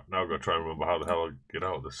 Crap, now I've got to try and remember how the hell I get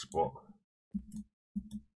out of this spot.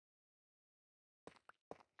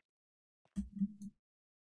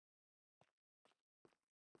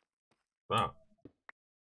 That.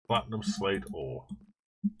 Platinum slate ore.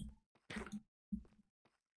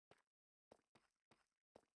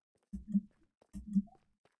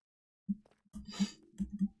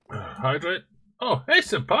 hydrate. Oh, hey,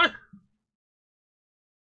 senpai.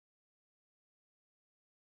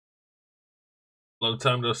 Long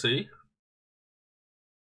time no see.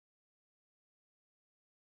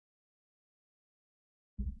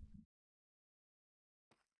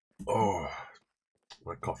 Oh,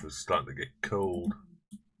 my coffee's starting to get cold.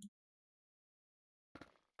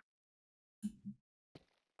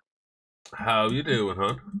 How you doing,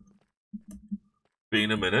 hon?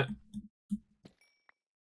 Been a minute.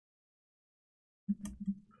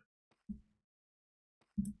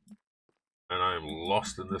 And I am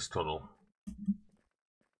lost in this tunnel.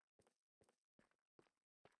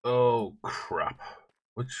 Oh, crap.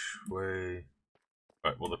 Which way?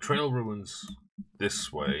 Right, well, the trail ruins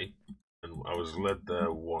this way. And I was led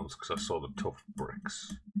there once because I saw the tough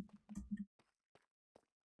bricks.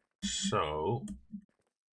 So,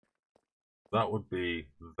 that would be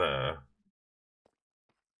there.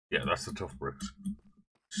 Yeah, that's the tough bricks.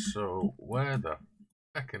 So, where the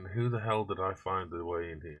heck and who the hell did I find the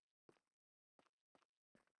way in here?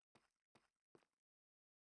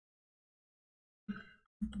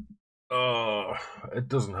 Oh, it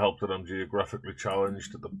doesn't help that I'm geographically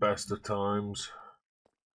challenged at the best of times.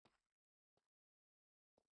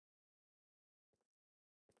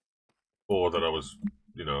 Or that I was,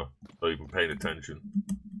 you know, not even paying attention.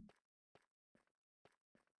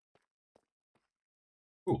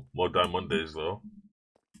 Ooh, more Diamondays though.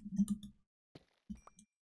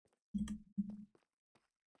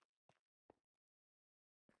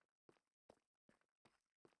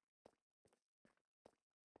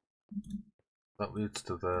 That leads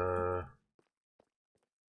to there.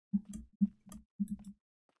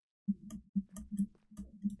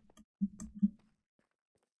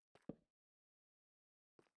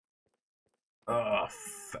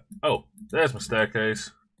 Oh, there's my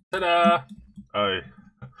staircase. Ta-da!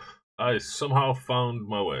 I somehow found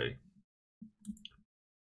my way.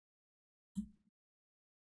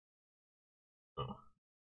 Oh,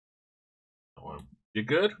 that one. You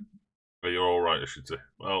good? Oh, you're all right, I should say.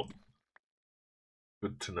 Well,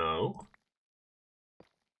 good to know.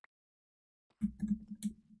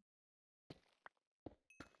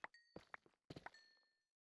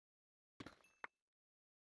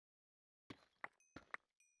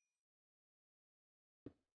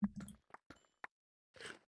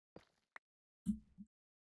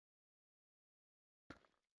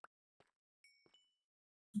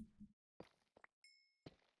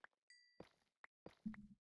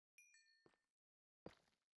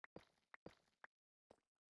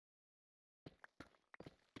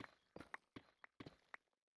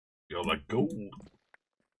 You're like gold.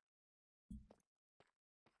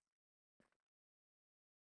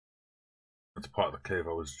 That's part of the cave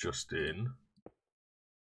I was just in.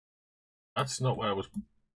 That's not where I was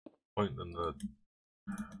pointing the...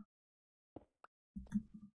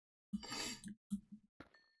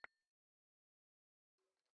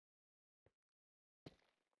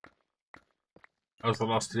 How's the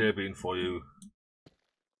last year been for you?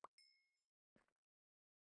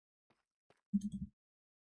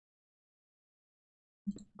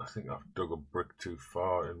 I think I've dug a brick too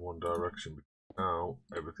far in one direction. Now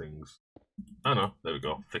everything's... Oh no, there we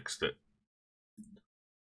go. Fixed it.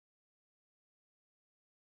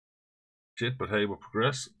 Shit, but hey, we'll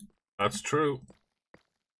progress. That's true.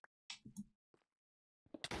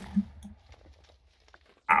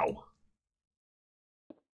 Ow.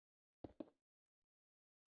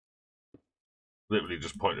 Literally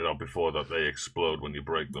just pointed out before that they explode when you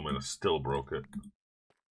break them, and I still broke it.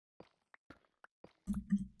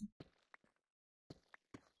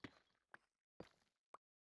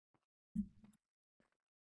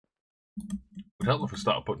 Would help if I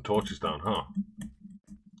started putting torches down, huh?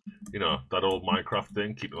 You know, that old Minecraft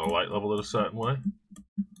thing, keeping the light level at a certain way.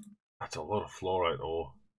 That's a lot of fluorite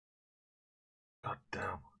ore. God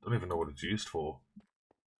damn. Don't even know what it's used for.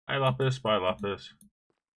 Hey Lapis, bye Lapis.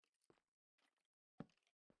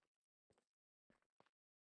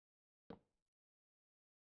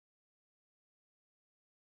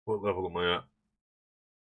 What level am I at?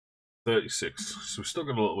 36. So we've still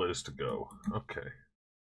got a little ways to go. Okay.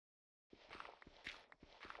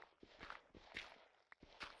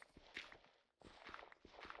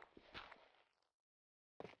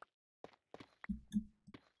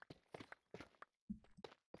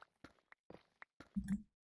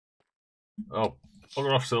 Oh,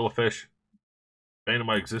 bugger off, silverfish. Bane of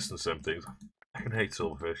my existence, them things. I fucking hate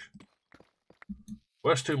silverfish.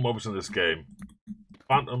 Worst two mobs in this game.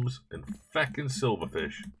 Phantoms and feckin'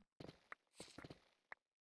 silverfish.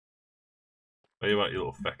 Where you at, you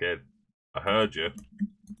little feckhead? I heard you.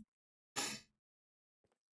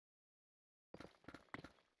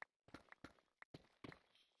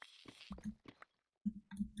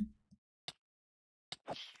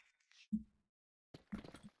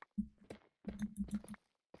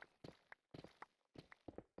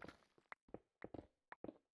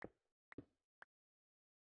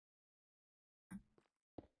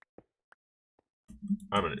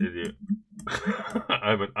 I'm an idiot.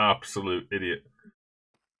 I'm an absolute idiot.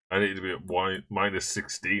 I need to be at minus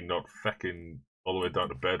 16, not fecking all the way down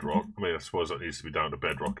to bedrock. I mean, I suppose that needs to be down to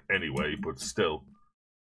bedrock anyway, but still.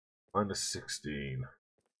 Minus 16.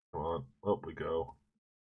 Come on, up we go.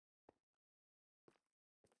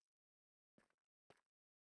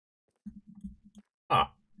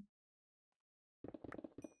 Ah.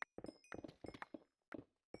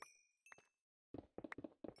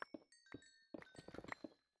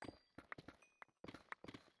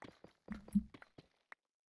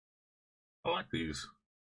 I like these.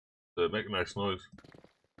 They make a nice noise.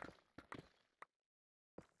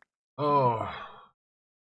 Oh.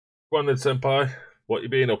 Go on then, senpai. What you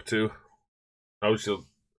been up to? How's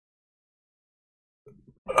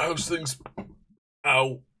things?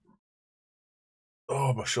 Ow.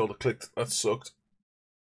 Oh, my shoulder clicked. That sucked.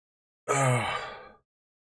 You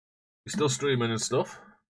still streaming and stuff?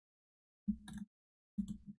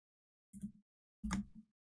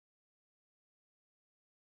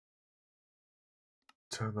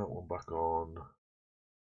 Turn that one back on.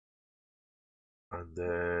 And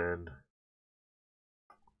then...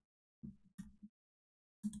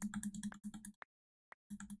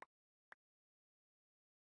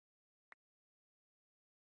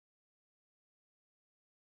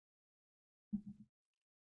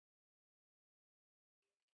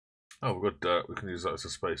 Oh, we've got dirt. We can use that as a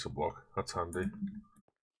spacer block. That's handy.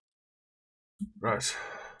 Right.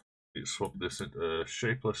 Let's swap this into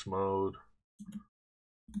shapeless mode.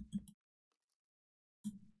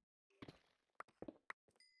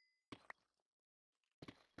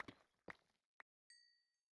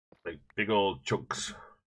 Make big old chunks.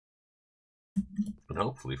 And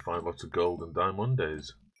hopefully find lots of gold and diamond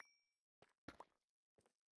days.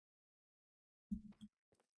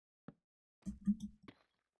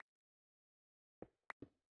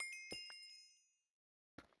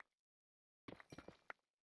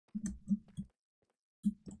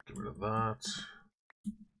 Get rid of that.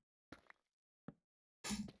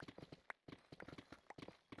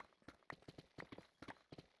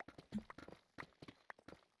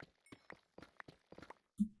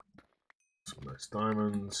 Some nice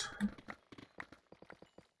diamonds.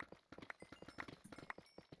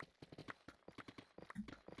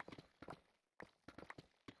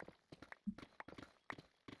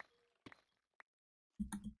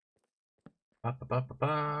 Ba, ba, ba, ba,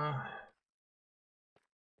 ba.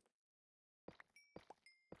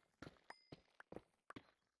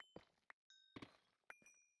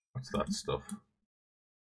 What's that stuff?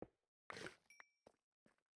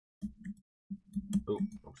 Oh,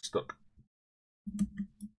 I'm stuck.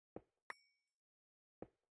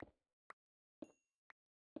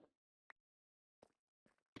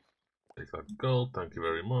 Take that gold, thank you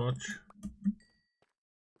very much.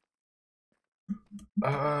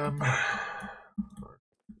 And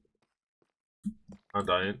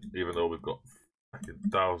iron, even though we've got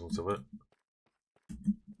thousands of it.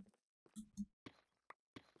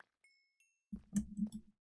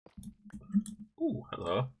 Ooh,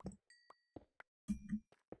 hello.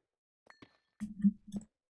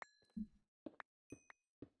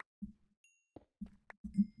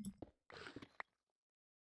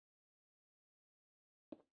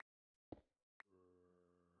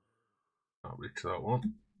 I'll reach that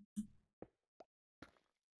one.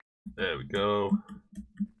 There we go.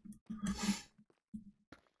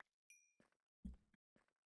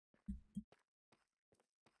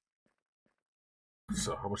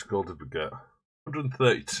 So how much gold did we get?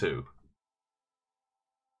 132.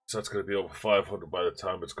 So that's going to be over 500 by the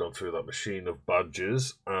time it's gone through that machine of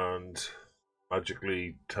badges and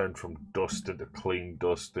magically turned from dust into clean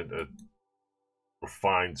dust into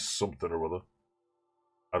refined something or other.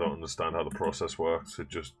 I don't understand how the process works. It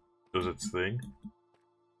just does its thing.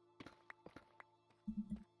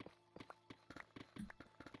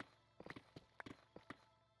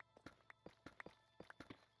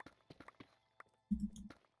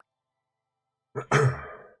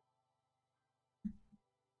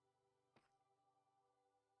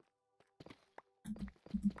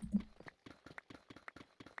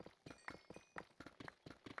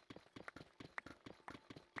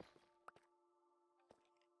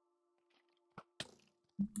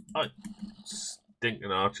 Hi,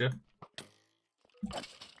 stinking archer.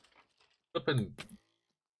 Flipping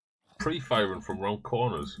pre-firing from wrong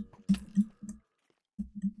corners.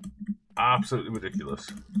 Absolutely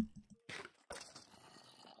ridiculous.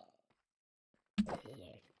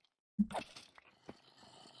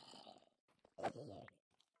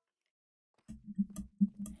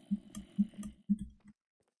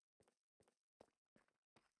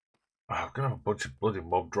 Oh, I'm gonna have a bunch of bloody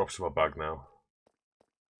mob drops in my bag now.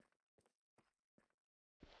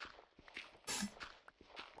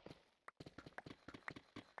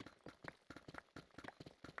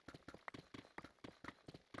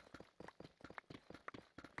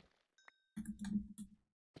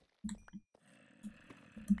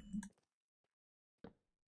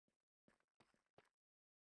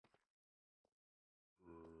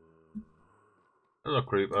 Hello,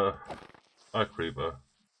 creeper. Hi, creeper.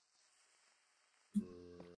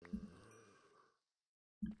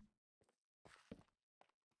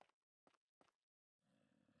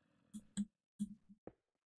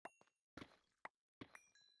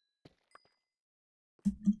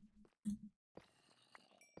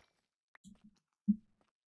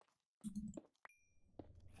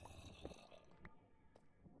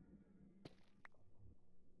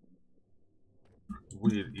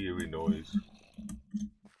 Weird, eerie noise.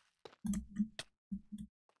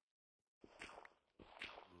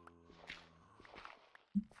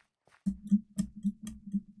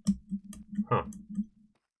 Huh.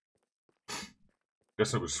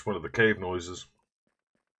 Guess it was just one of the cave noises.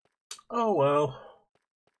 Oh well.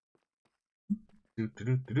 Do do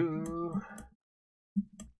do do do.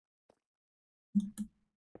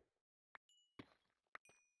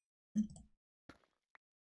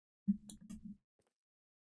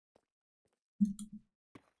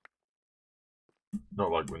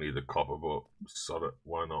 Not like we need the copper, but sod it,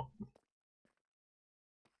 why not?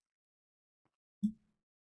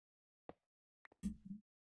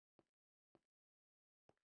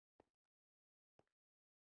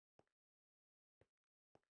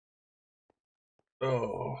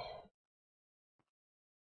 Oh.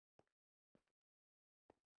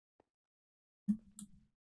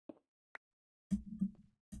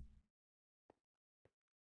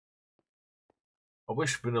 I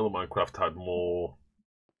wish vanilla Minecraft had more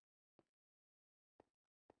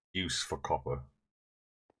use for copper.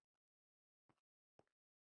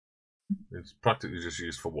 It's practically just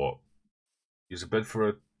used for what? Use a bed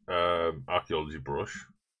for a archaeology brush.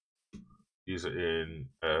 Use it in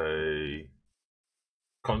a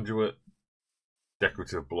conduit,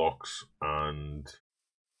 decorative blocks, and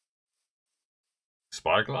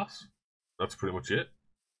spyglass. That's pretty much it.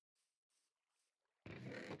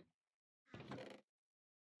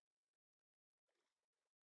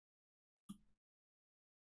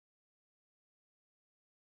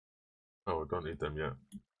 Oh, I don't need them yet.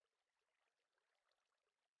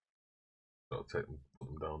 So I'll take them, put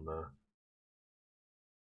them down there.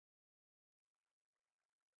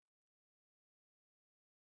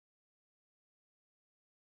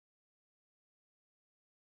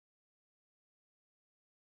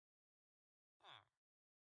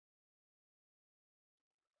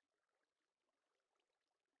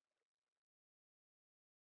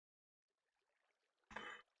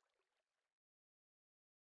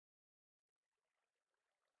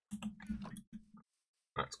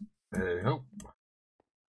 Right. There you go.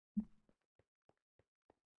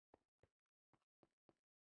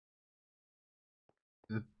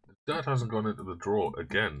 The dirt hasn't gone into the drawer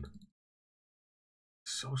again.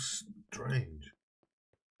 So strange.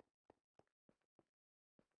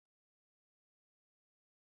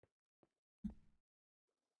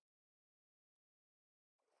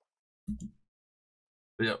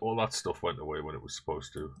 But yeah, all that stuff went away when it was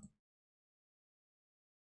supposed to.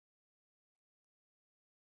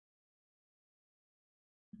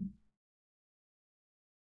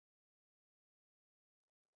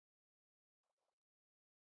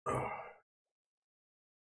 Oh.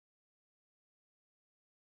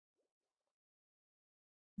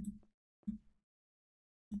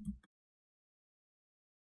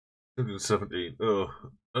 217. Oh,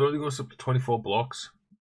 it only goes up to 24 blocks.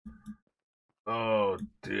 Oh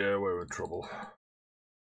dear, we're in trouble.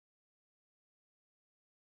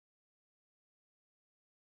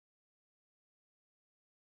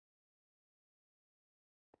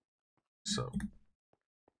 So, if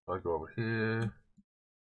I go over here,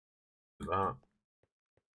 do that,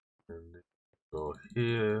 and go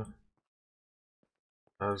here.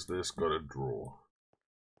 Has this got a drawer?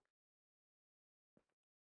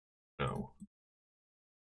 No.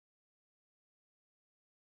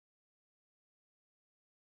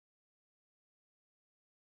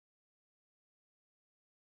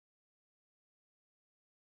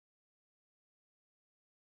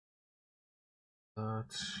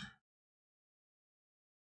 That.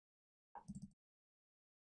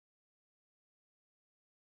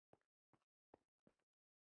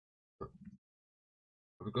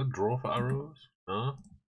 Have we got a drawer for arrows? No?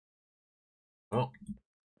 Well,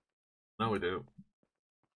 now we do.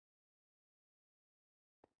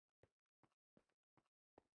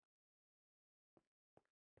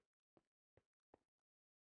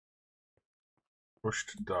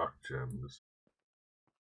 Crushed dark gems.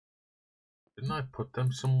 Didn't I put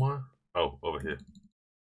them somewhere? Oh, over here.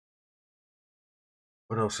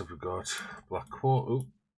 What else have we got? Black quartz. Oh,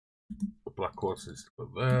 the black quartz needs to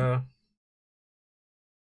go there.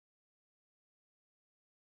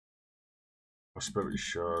 prosperity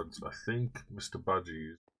shards. I think Mr. Badger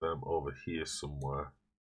used them over here somewhere.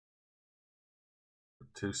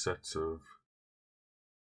 2 sets of...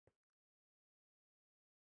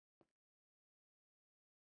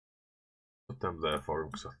 Put them there for him,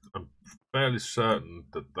 because I'm fairly certain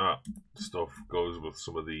that that stuff goes with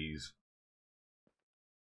some of these.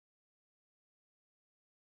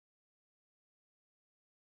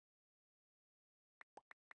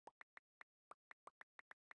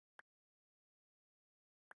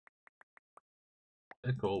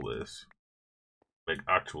 Take all this, make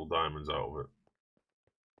actual diamonds out of it,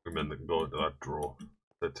 and then they can go into that drawer.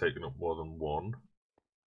 They're taking up more than one.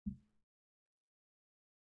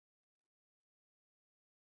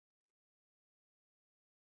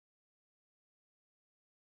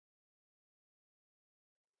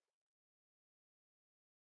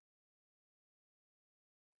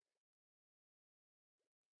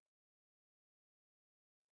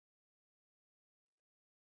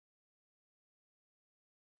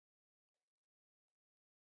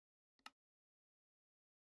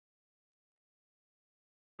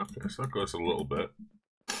 Okay, so that goes a little bit.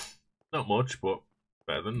 Not much, but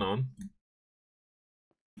better than none.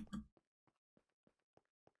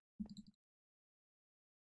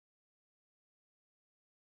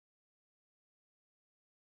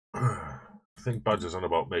 I think Badger's on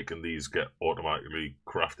about making these get automatically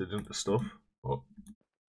crafted into stuff, but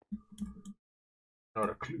not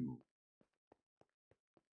a clue.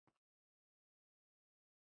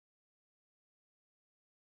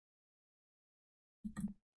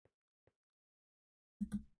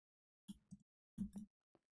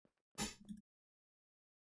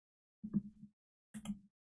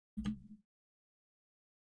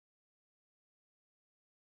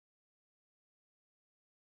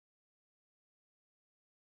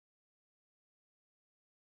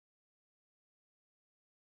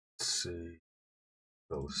 Let's see.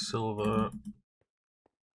 Go with silver.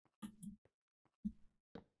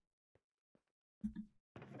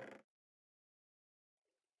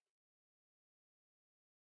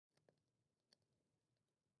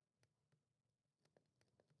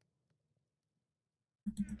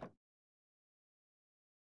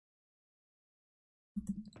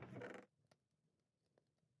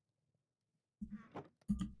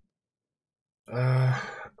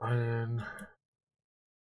 Iron.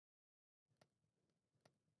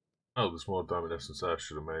 Oh, there's more diamond essence I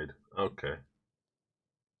should have made. Okay.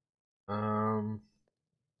 I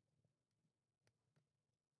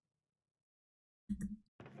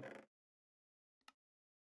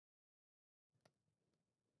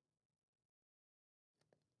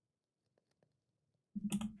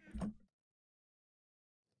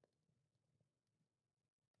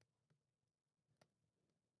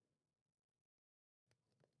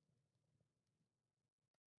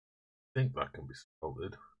think that can be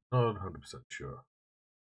salted. Not 100% sure.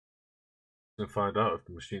 We'll find out if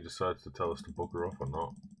the machine decides to tell us to bugger off or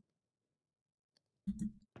not.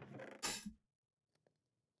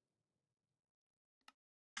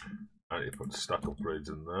 I need to put stack upgrades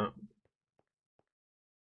in there.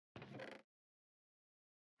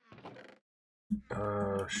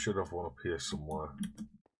 Should have one up here somewhere.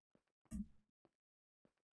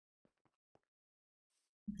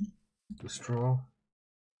 This drawer?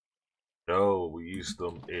 No, we used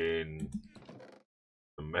them in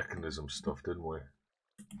the mechanism stuff, didn't we?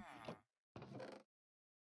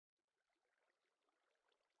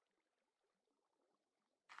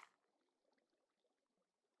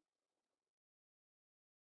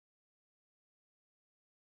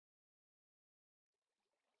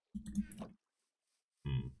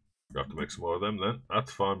 We have to make some more of them then.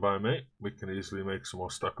 That's fine by me. We can easily make some more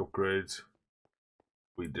stack upgrades.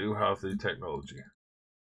 We do have the technology.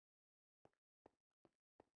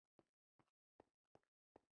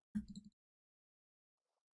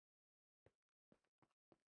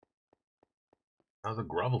 Now the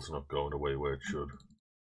gravel's not going away where it should.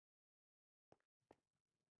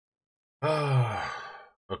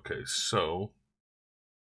 Okay, so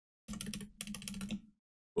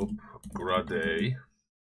upgrade.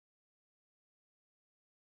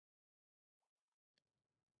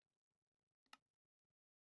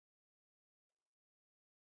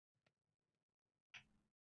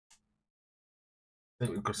 I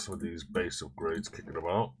think we've got some of these base upgrades kicking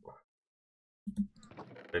about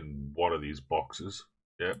in one of these boxes.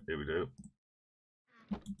 Yeah, here we do.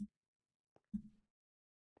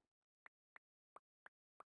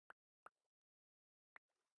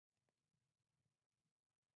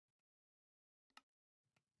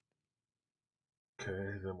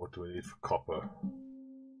 Okay, then what do we need for copper?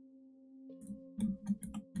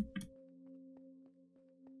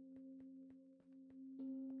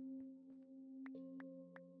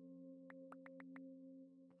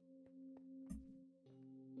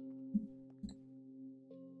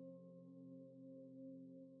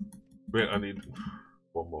 Wait, I need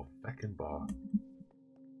one more fucking bar.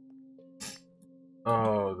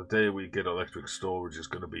 Oh, the day we get electric storage is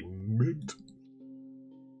going to be mint.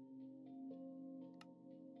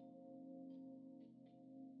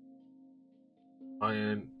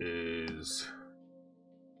 Iron is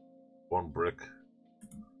 1 brick,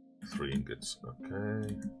 3 ingots.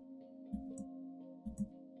 Okay.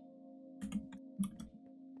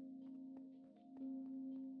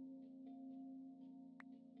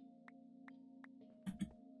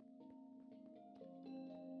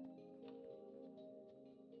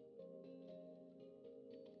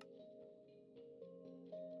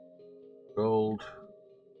 Gold,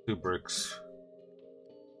 2 bricks,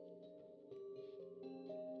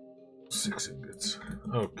 6 ingots.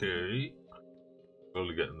 Okay.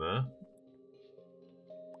 Slowly getting there.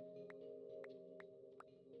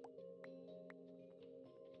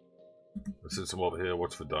 Since I'm over here,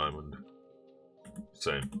 what's for diamond?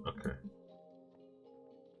 Same. Okay.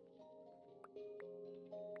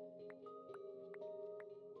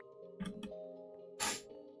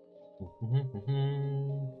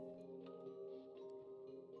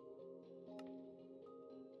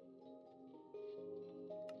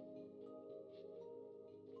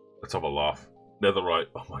 Let's have a laugh. Netherite.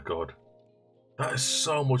 Oh my god. That is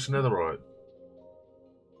so much netherite.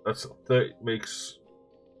 That's 30, makes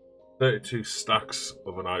 32 stacks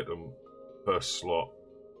of an item per slot.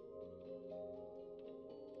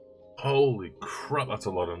 Holy crap, that's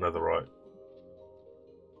a lot of netherite.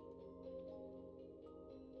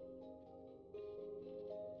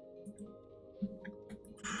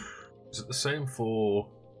 Is it the same for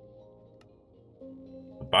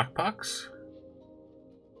the backpacks?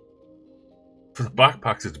 For the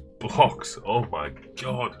backpacks, it's blocks. Oh my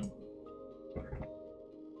god.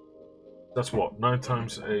 That's what? 9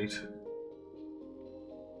 times 8.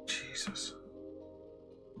 Jesus.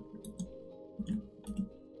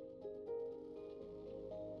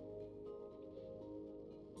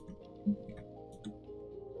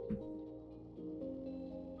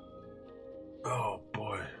 Oh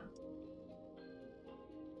boy.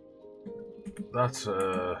 That's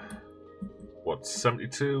what,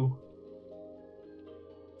 72?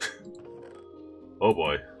 Oh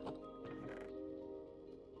boy.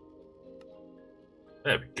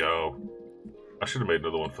 There we go. I should have made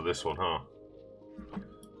another one for this one, huh?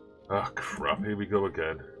 Ah, crap, here we go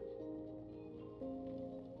again.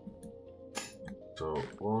 So,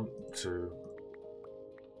 1, 2...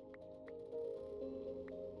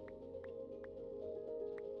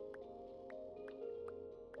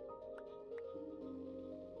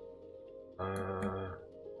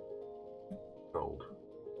 Gold.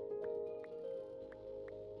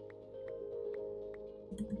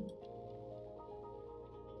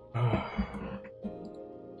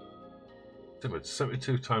 It's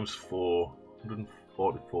 72 times 4,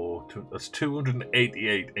 144. That's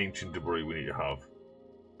 288 ancient debris we need to have.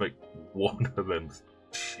 Like one of them.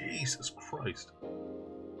 Jesus Christ.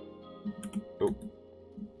 Oh.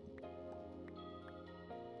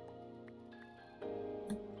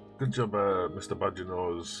 Good job, Mr.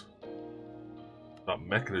 Badgernos. That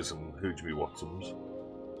mechanism, Hoojby Watsums.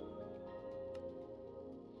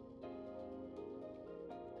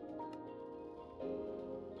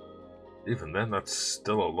 Even then, that's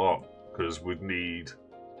still a lot, because we'd need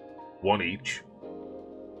 1 each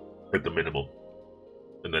at the minimal,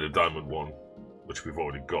 and then a diamond one, which we've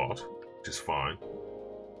already got, which is fine.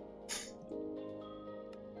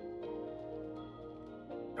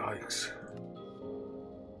 Yikes.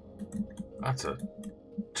 That's a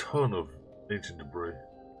ton of ancient debris.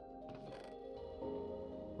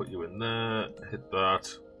 Put you in there, hit that.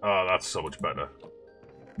 Ah, that's so much better.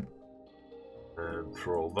 And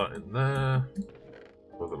throw all that in there.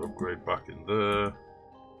 Throw that upgrade back in there.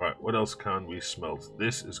 Right, what else can we smelt?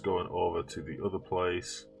 This is going over to the other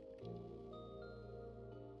place.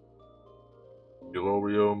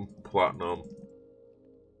 Yellorium, platinum.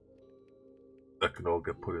 That can all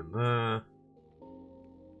get put in there.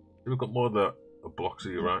 We've got more of the blocks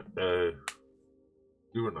of uranite.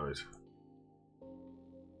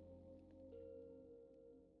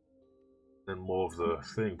 Then more of the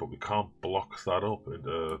thing, but we can't block that up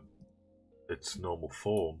into its normal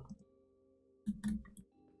form.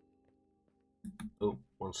 Oh,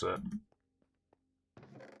 one sec.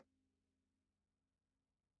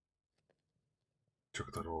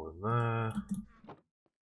 Chuck that all in there.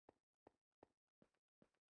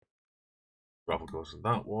 Gravel goes in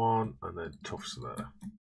that one, and then tufts there.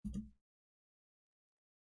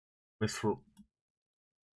 Mithril.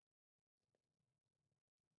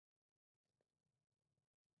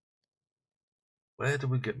 Where do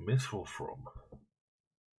we get mithril from?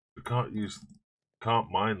 We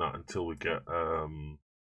can't mine that until we get oh,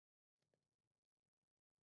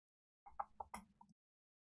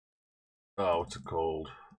 what's it called?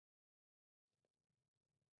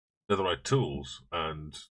 They're the right tools,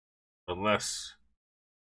 and unless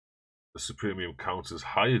the Supremium counts as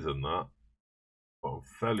higher than that, but I'm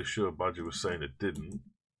fairly sure Badger was saying it didn't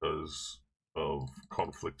because of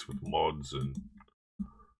conflicts with mods and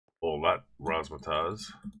all that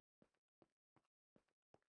razzmatazz.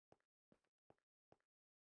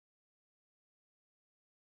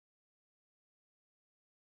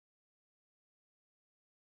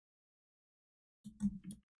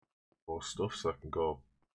 More stuff, so I can go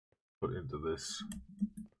put into this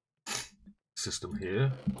system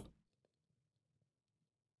here.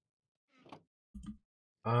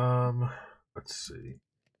 Let's see.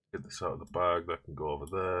 Get this out of the bag. That can go over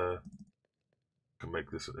there. Can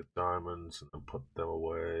make this into diamonds and then put them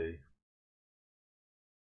away.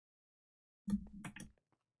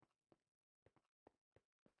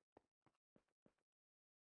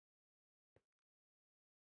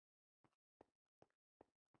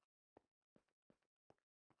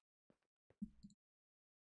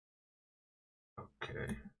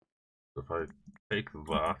 Okay. So if I take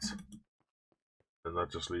that, then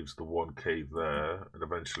that just leaves the one cave there, and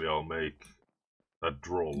eventually I'll make that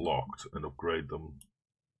drawer locked and upgrade them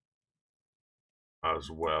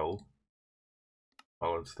as well.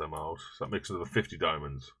 Balance them out. So that makes another 50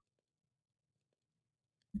 diamonds.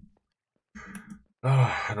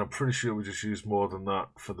 And I'm pretty sure we just used more than that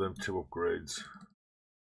for them 2 upgrades.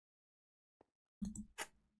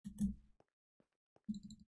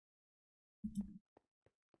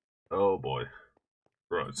 Oh boy.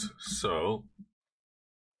 Right, so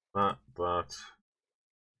that.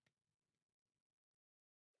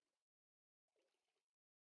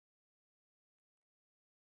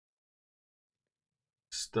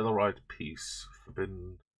 Stellarite piece,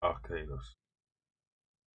 Forbidden Arcanus.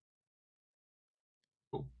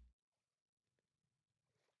 Cool.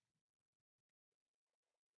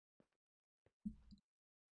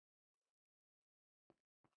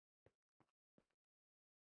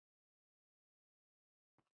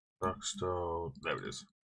 Darkstone, there it is.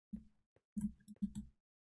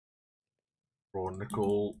 Raw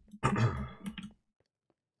nickel.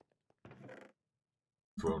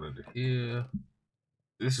 Thrown into here.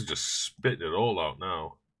 This is just spitting it all out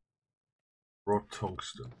now. Raw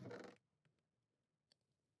tungsten.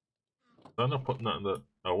 I'm not putting that in the...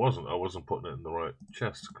 I wasn't putting it in the right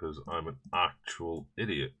chest because I'm an actual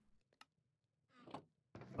idiot.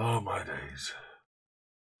 Oh my days.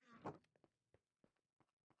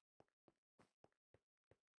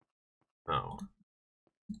 Now,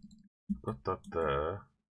 got that there.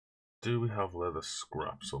 Do we have leather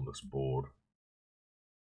scraps on this board?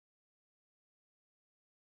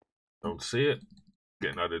 Don't see it.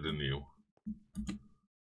 Getting added in new.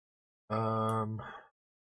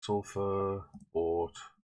 Sulfur, bought.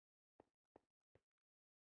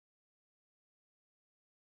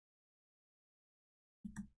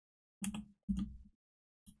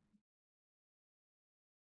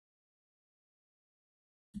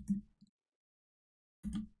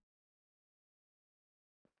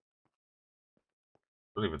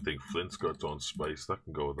 I don't even think Flint's got its own space. That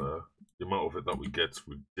can go there. The amount of it that we get's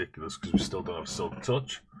ridiculous because we still don't have Silk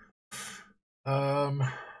Touch.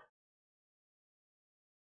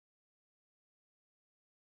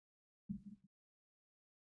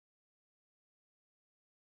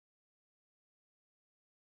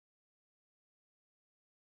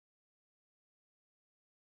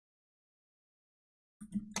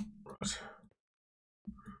 Right.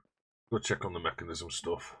 Go check on the mechanism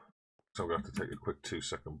stuff. So I'm going to have to take a quick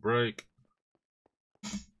 2-second break.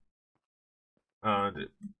 And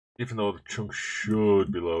even though the chunk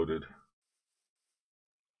should be loaded,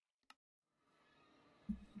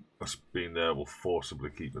 us being there will forcibly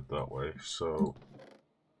keep it that way. So,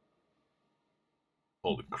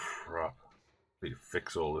 holy crap. Need to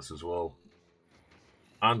fix all this as well.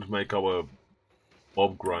 And make our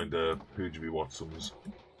mob grinder Poojaby Watsons.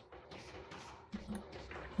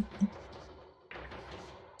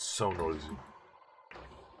 So noisy.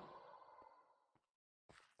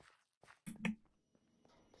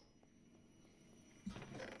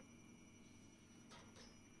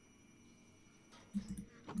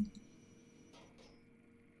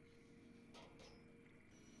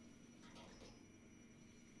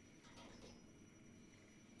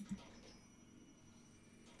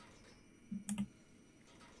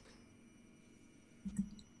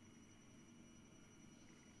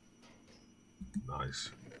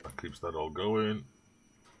 Nice. That keeps that all going.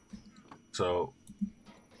 So,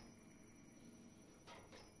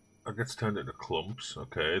 gets turned into clumps.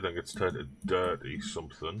 Okay, then gets turned into dirty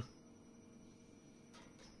something.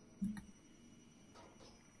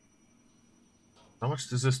 How much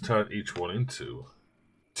does this turn each one into?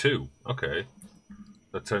 2. Okay.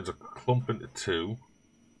 That turns a clump into 2.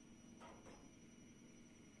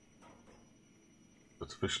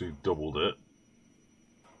 That's officially doubled it.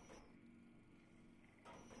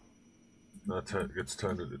 That gets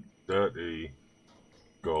turned into dirty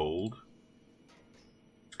gold.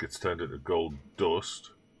 Which gets turned into gold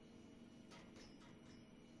dust.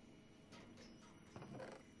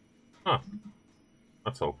 Huh.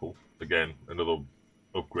 That's helpful. Again, another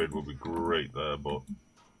upgrade would be great there, but...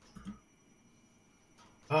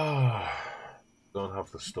 don't have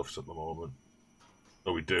the stuffs at the moment.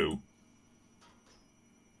 Oh, we do.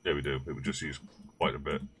 Yeah, we do. It would just use quite a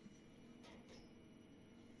bit.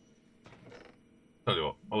 Tell you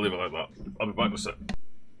what, I'll leave it like that. I'll be back in a sec.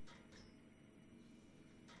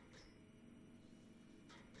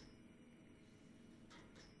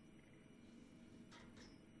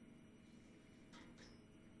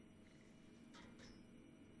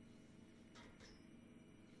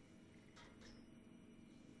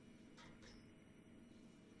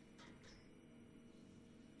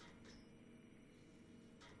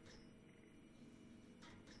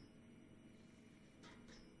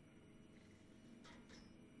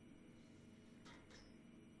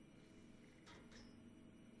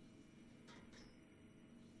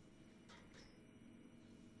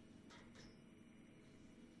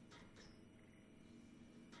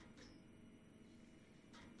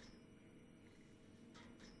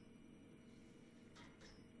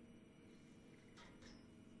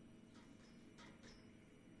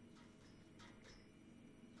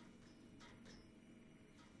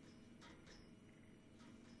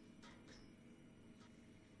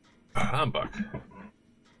 I'm back.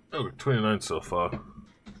 Oh, we're 29 so far.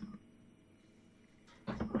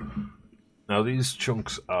 Now these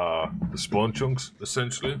chunks are the spawn chunks,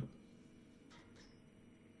 essentially.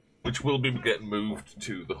 Which will be getting moved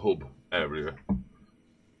to the hub area.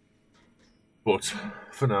 But,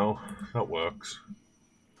 for now, that works.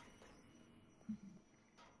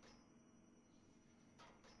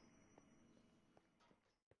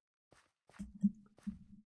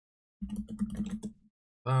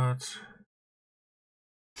 That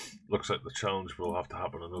looks like the challenge will have to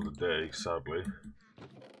happen another day, sadly.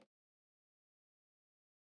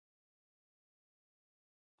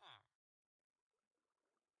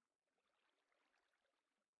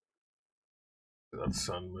 That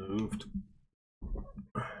sun moved.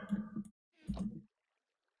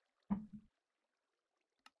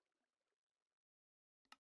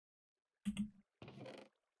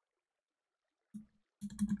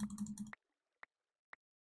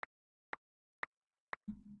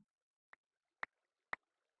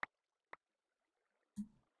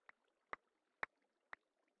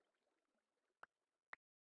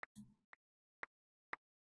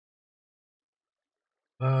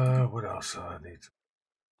 What else do I need?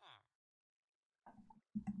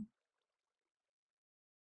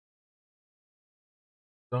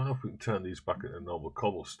 Don't know if we can turn these back into normal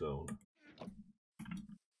cobblestone.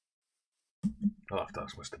 I'll have to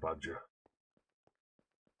ask Mr. Badger.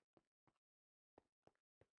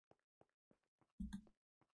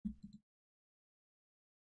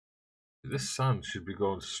 This sand should be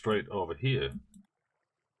going straight over here.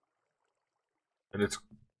 And it's...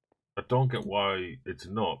 I don't get why it's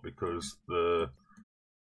not, because the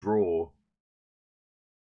draw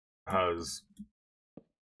has...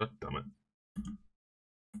 God damn it.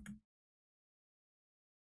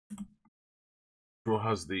 Draw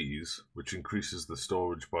has these, which increases the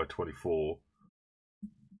storage by 24.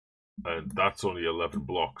 And that's only 11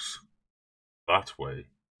 blocks that way.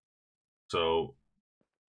 So,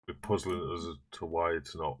 we're puzzling as to why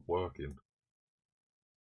it's not working.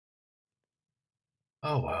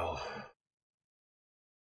 Oh well.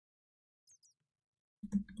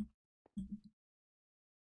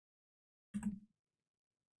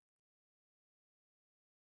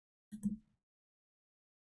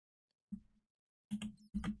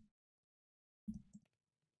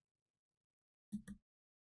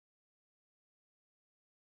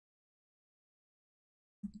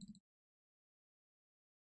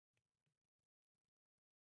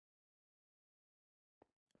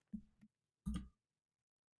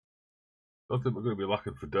 Don't think we're going to be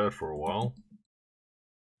lacking for dirt for a while.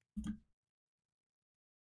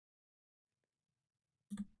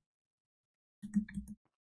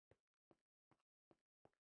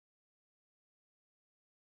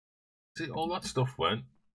 See, all that stuff went,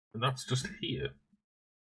 and that's just here.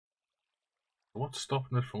 What's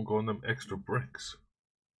stopping it from going them extra bricks?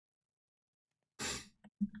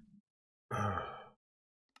 I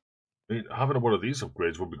mean, having one of these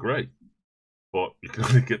upgrades would be great, but you can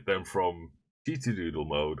only get them from Cheaty Doodle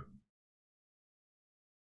mode.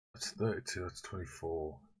 That's 32, that's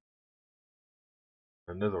 24.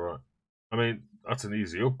 Another. I mean, that's an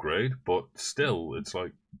easy upgrade, but still, it's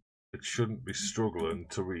like it shouldn't be struggling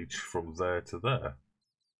to reach from there to there.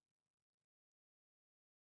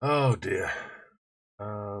 Oh dear.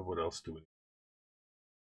 What else do we?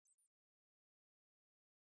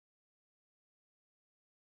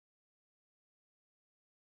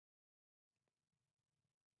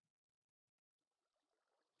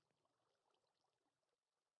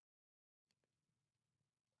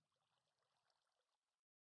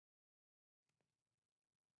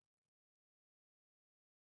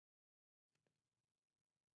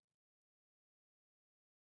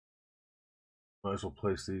 Might as well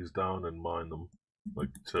place these down and mine them, like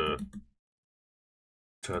to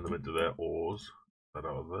turn them into their ores. That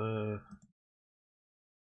out of there.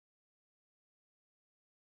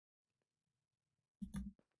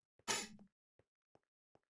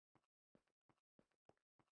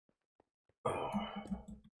 Oh.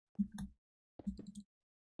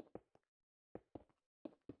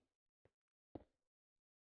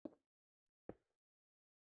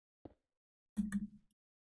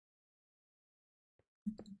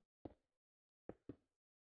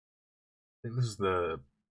 I think this is the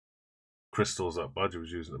crystals that Badger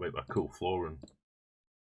was using to make that cool flooring.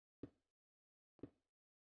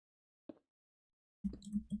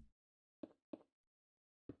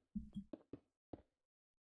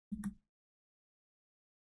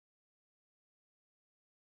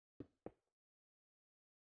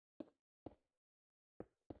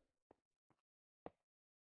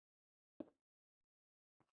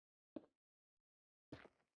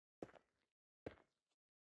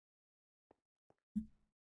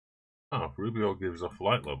 Oh, Rubio gives off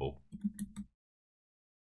light level.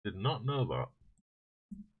 Did not know that.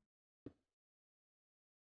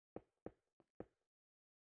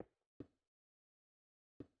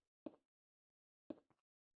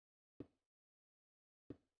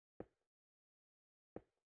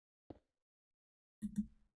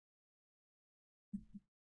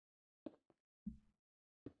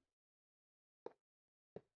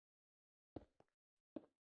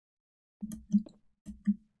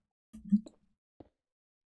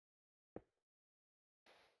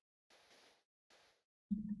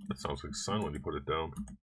 That sounds like sun when you put it down.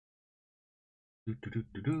 Do, do, do,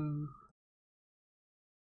 do, do.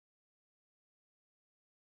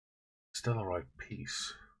 Stellarite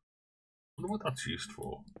piece. I wonder what that's used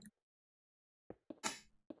for.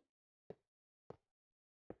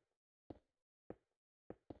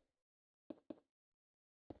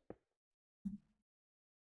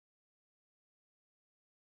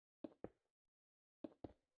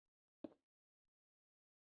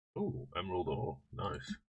 Oh, emerald ore.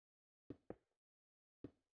 Nice.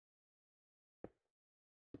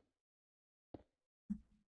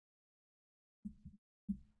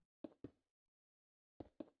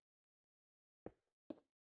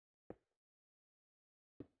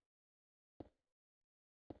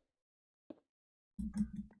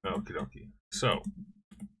 Okie dokie. So,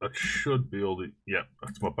 that should be all the... Yeah,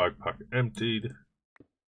 that's my backpack emptied.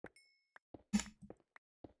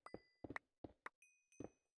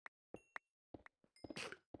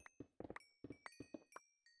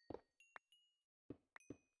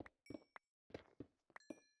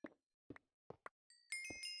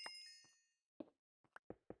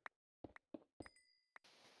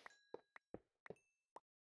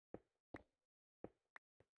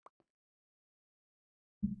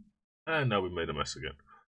 And now we made a mess again.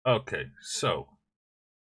 Okay, so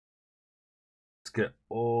let's get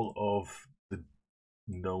all of the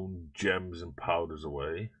known gems and powders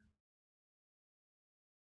away.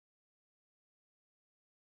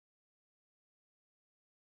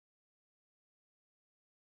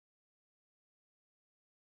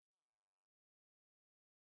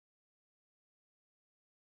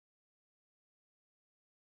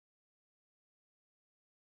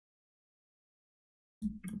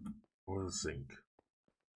 Or the zinc.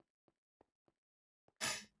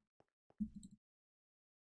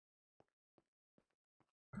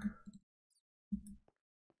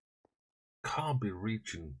 Can't be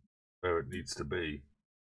reaching where it needs to be.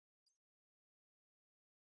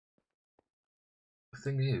 The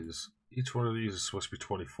thing is, each one of these is supposed to be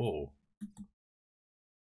 24.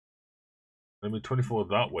 I mean, 24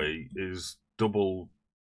 that way is double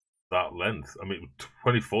that length. I mean,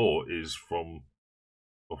 24 is from...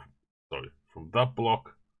 Oh, sorry, from that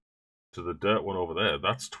block to the dirt one over there.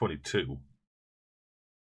 That's 22.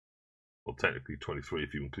 Well, technically 23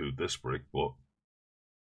 if you include this brick, but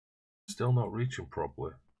still not reaching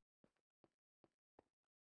properly.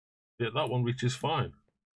 Yeah, that one reaches fine.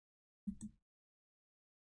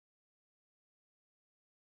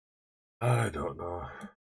 I don't know.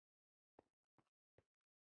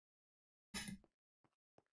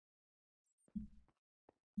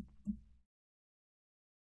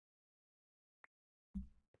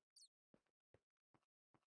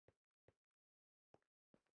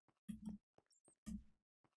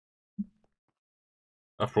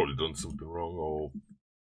 I've probably done something wrong or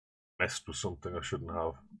messed with something I shouldn't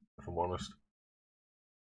have, if I'm honest.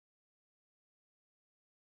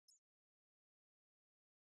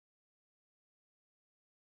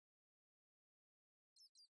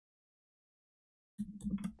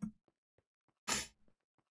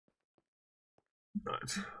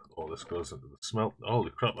 Right, all this goes into the smelt.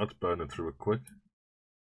 Holy crap, that's burning through it quick.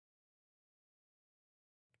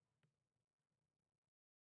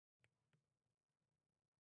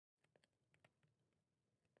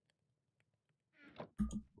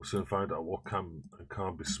 We'll soon find out what can and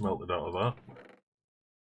can't be smelted out of that.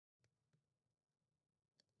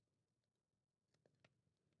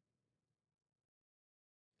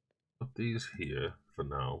 Put these here for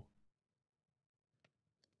now.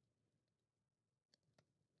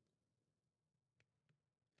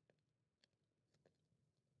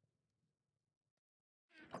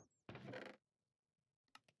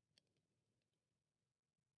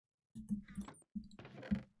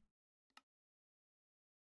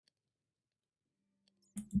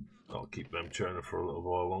 I'll keep them churning for a little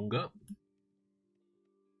while longer.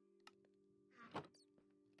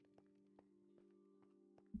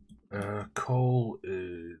 Coal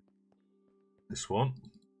is this one.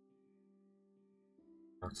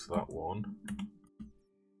 That's that one.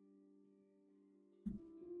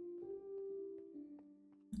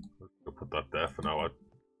 I'll put that there for now. That's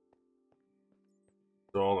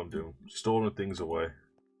all I'm doing. Storing things away.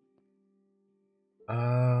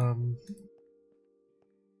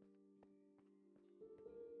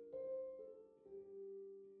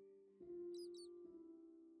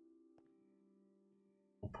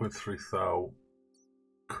 1.3 thou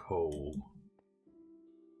coal.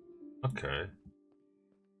 Okay.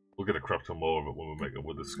 We'll get a crap ton more of it when we make it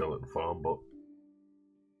with the skeleton farm, but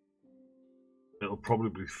it'll probably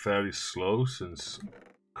be fairly slow since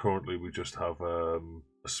currently we just have a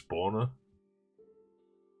spawner.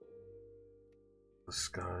 The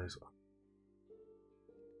skies.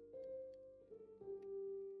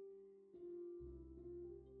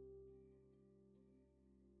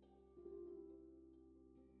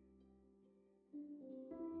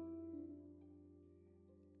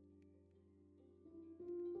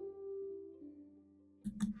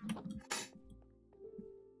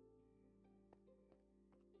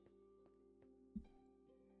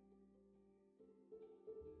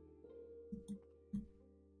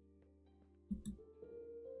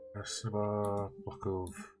 Cinema block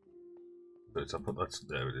of. I put that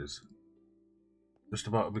there. It is. Just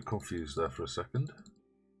about a bit confused there for a second.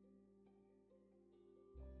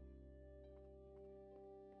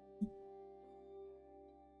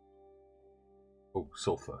 Oh,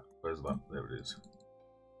 sulfur. Where's that? There it is.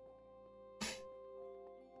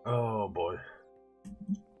 Oh boy.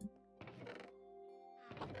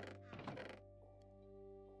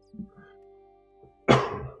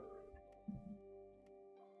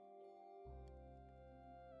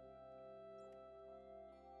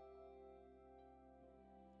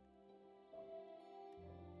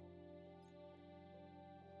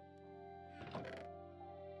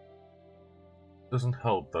 Doesn't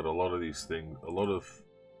help that a lot of these things, a lot of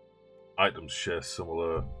items share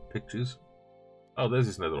similar pictures. Oh, there's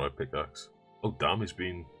his netherite pickaxe. Oh damn, he's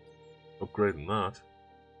been upgrading that.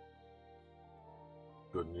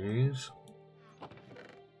 Good news.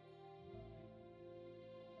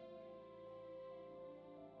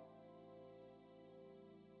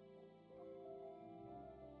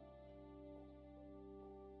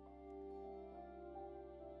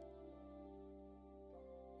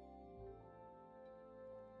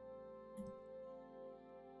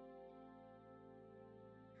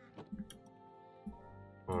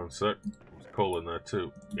 One sec. There's coal in there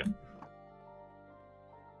too. Yeah.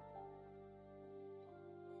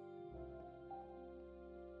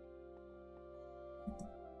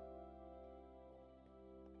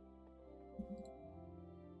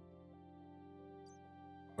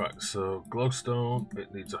 Right, so glowstone,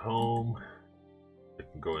 it needs a home. It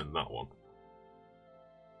can go in that one.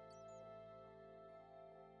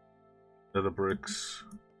 Nether bricks.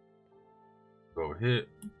 Go over here.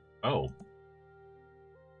 Oh.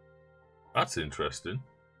 That's interesting.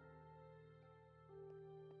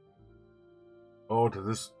 Oh,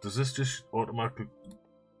 does this just automatically?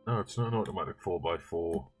 No, it's not an automatic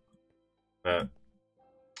 4x4.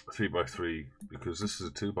 3x3 because this is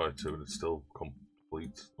a 2x2 and it still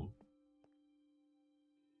completes them.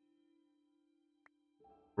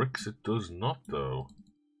 Bricks it does not though.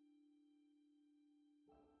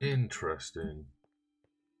 Interesting.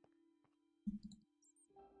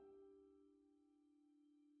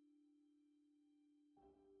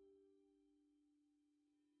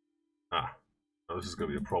 Ah, now this is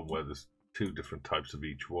going to be a problem where there's two different types of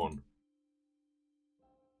each one.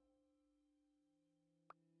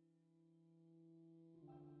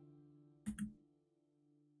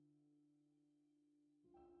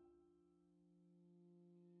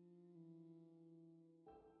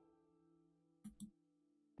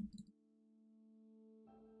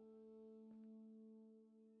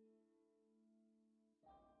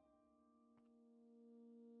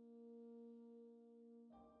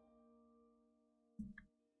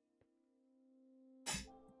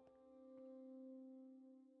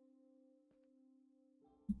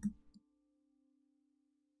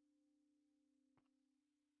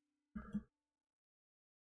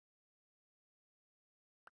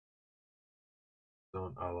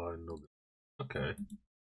 Don't ally nugget. Okay.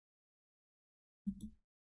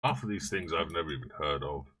 Half of these things I've never even heard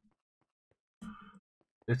of.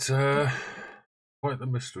 It's quite the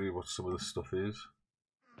mystery what some of this stuff is.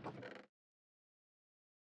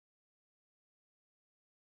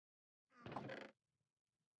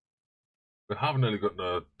 We haven't really gotten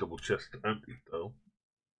a double chest empty though.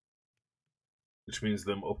 Which means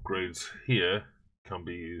them upgrades here can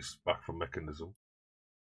be used back for mechanism.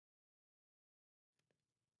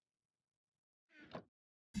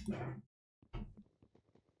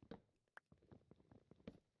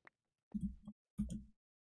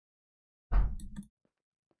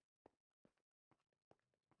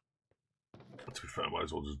 To be fair, I might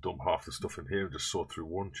as well just dump half the stuff in here and just sort through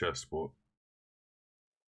one chest, but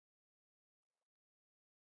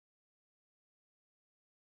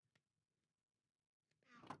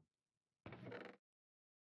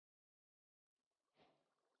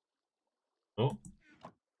oh,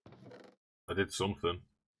 I did something.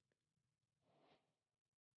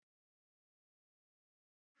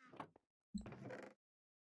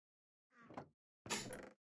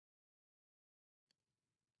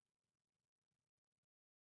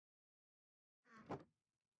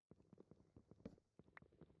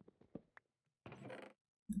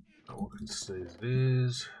 That one can stay as it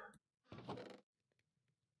is.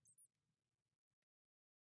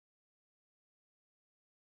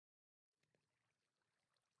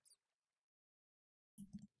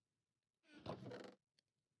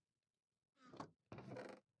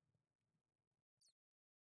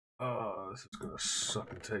 Oh, this is gonna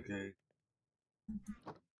suck and take a.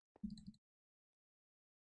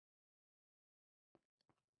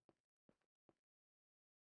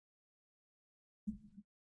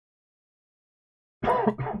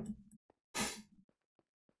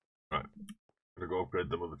 Right, gonna go upgrade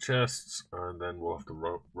them other chests, and then we'll have to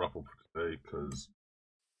wrap up for today because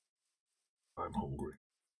I'm hungry.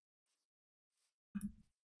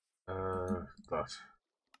 That's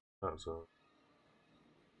a.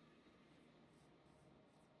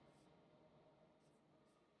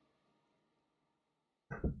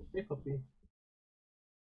 Hey, puppy.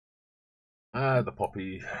 The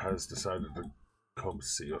puppy has decided to come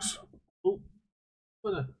see us. Oh,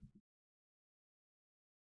 what a.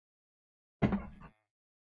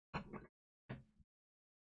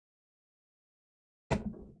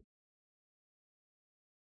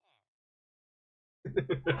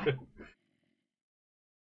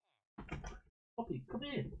 Puppy, come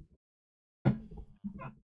here.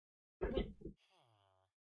 Come here.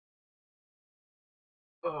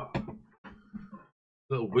 Oh.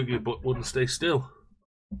 Little wiggly butt wouldn't stay still.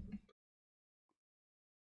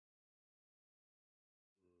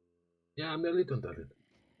 Yeah, I'm nearly done, darling.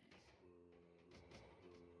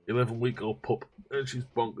 11-week-old pup, and she's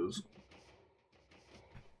bonkers.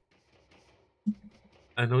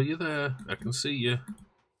 I know you're there. I can see you.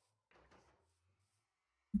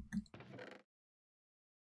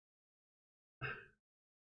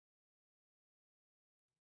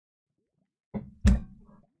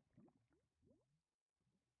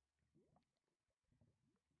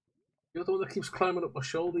 You're the one that keeps climbing up my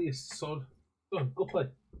shoulder, you sod. Go on, go play.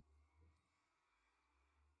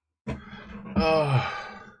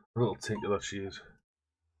 Ah, a little tinker that she is.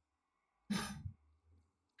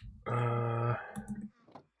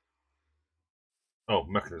 Oh,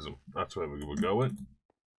 mechanism. That's where we were going.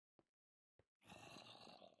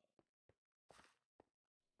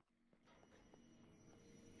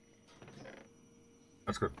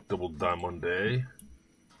 That's got double diamond day.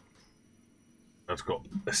 That's got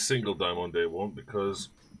a single diamond day one because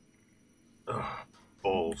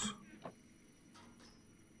balls.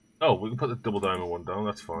 Oh, we can put the double diamond one down.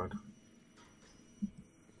 That's fine.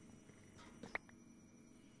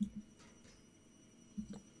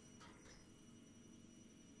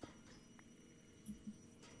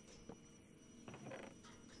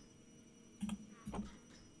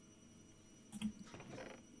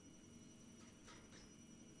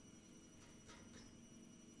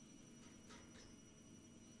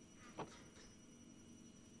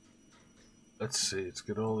 Let's see, let's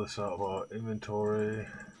get all this out of our inventory.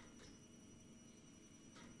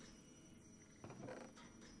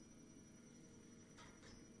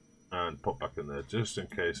 And put back in there, just in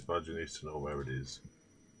case Badger needs to know where it is.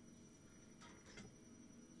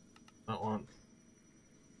 That one.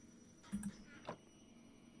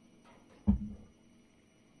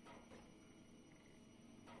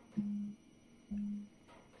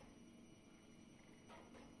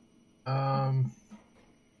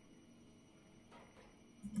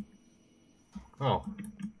 Oh.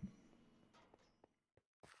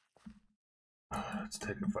 It's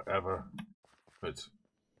taking forever. But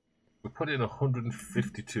we put in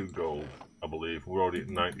 152 gold, I believe. We're already at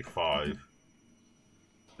 95.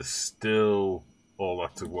 There's still all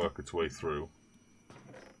that to work its way through.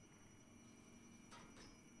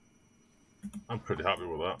 I'm pretty happy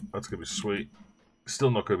with that. That's going to be sweet. Still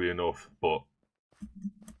not going to be enough, but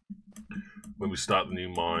when we start the new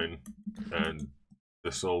mine and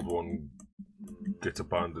this old one gets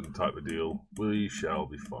abandoned type of deal, we shall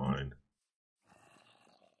be fine.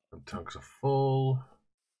 And tanks are full.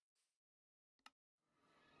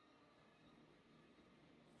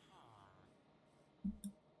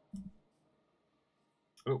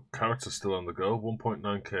 Oh, carrots are still on the go.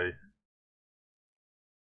 1.9k.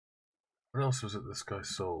 What else was it this guy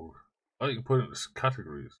sold? Oh, you can put it into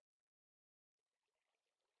categories.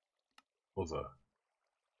 Other.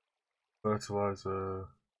 Fertilizer.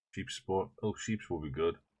 Sheep spawn. Oh, sheeps will be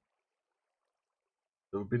good.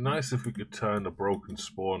 It would be nice if we could turn a broken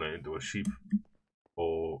spawner into a sheep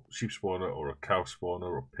spawner or a cow spawner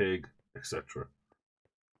or a pig, etc.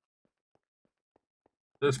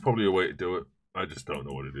 There's probably a way to do it. I just don't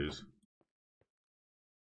know what it is.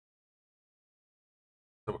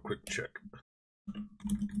 Have a quick check.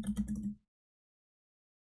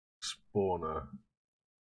 Spawner.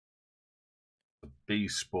 The bee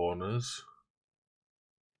spawners.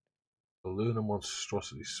 Balloon and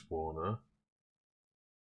monstrosity spawner.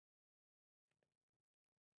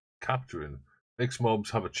 Capturing. Makes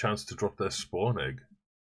mobs have a chance to drop their spawn egg.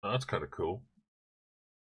 Oh, that's kind of cool.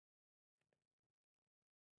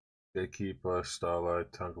 Gatekeeper,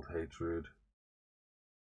 Starlight, Tangled Hatred.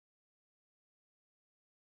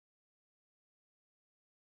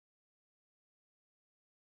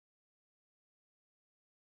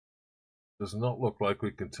 Does not look like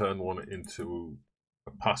we can turn one into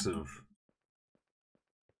a passive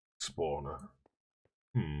spawner.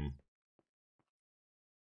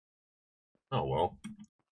 Oh well.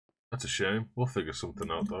 That's a shame. We'll figure something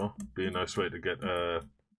out though. Be a nice way to get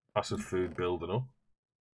passive food building up.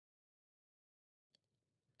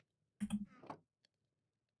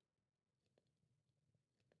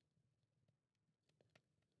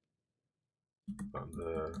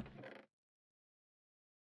 And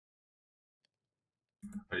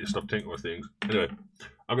I need to stop tinkering with things. Anyway,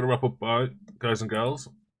 I'm gonna wrap up, bye, guys and gals,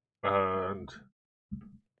 and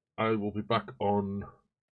I will be back on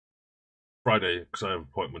Friday because I have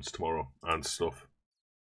appointments tomorrow and stuff.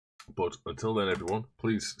 But until then, everyone,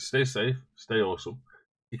 please stay safe, stay awesome,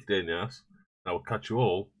 kick it in the ass. I will catch you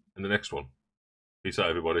all in the next one. Peace out,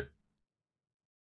 everybody.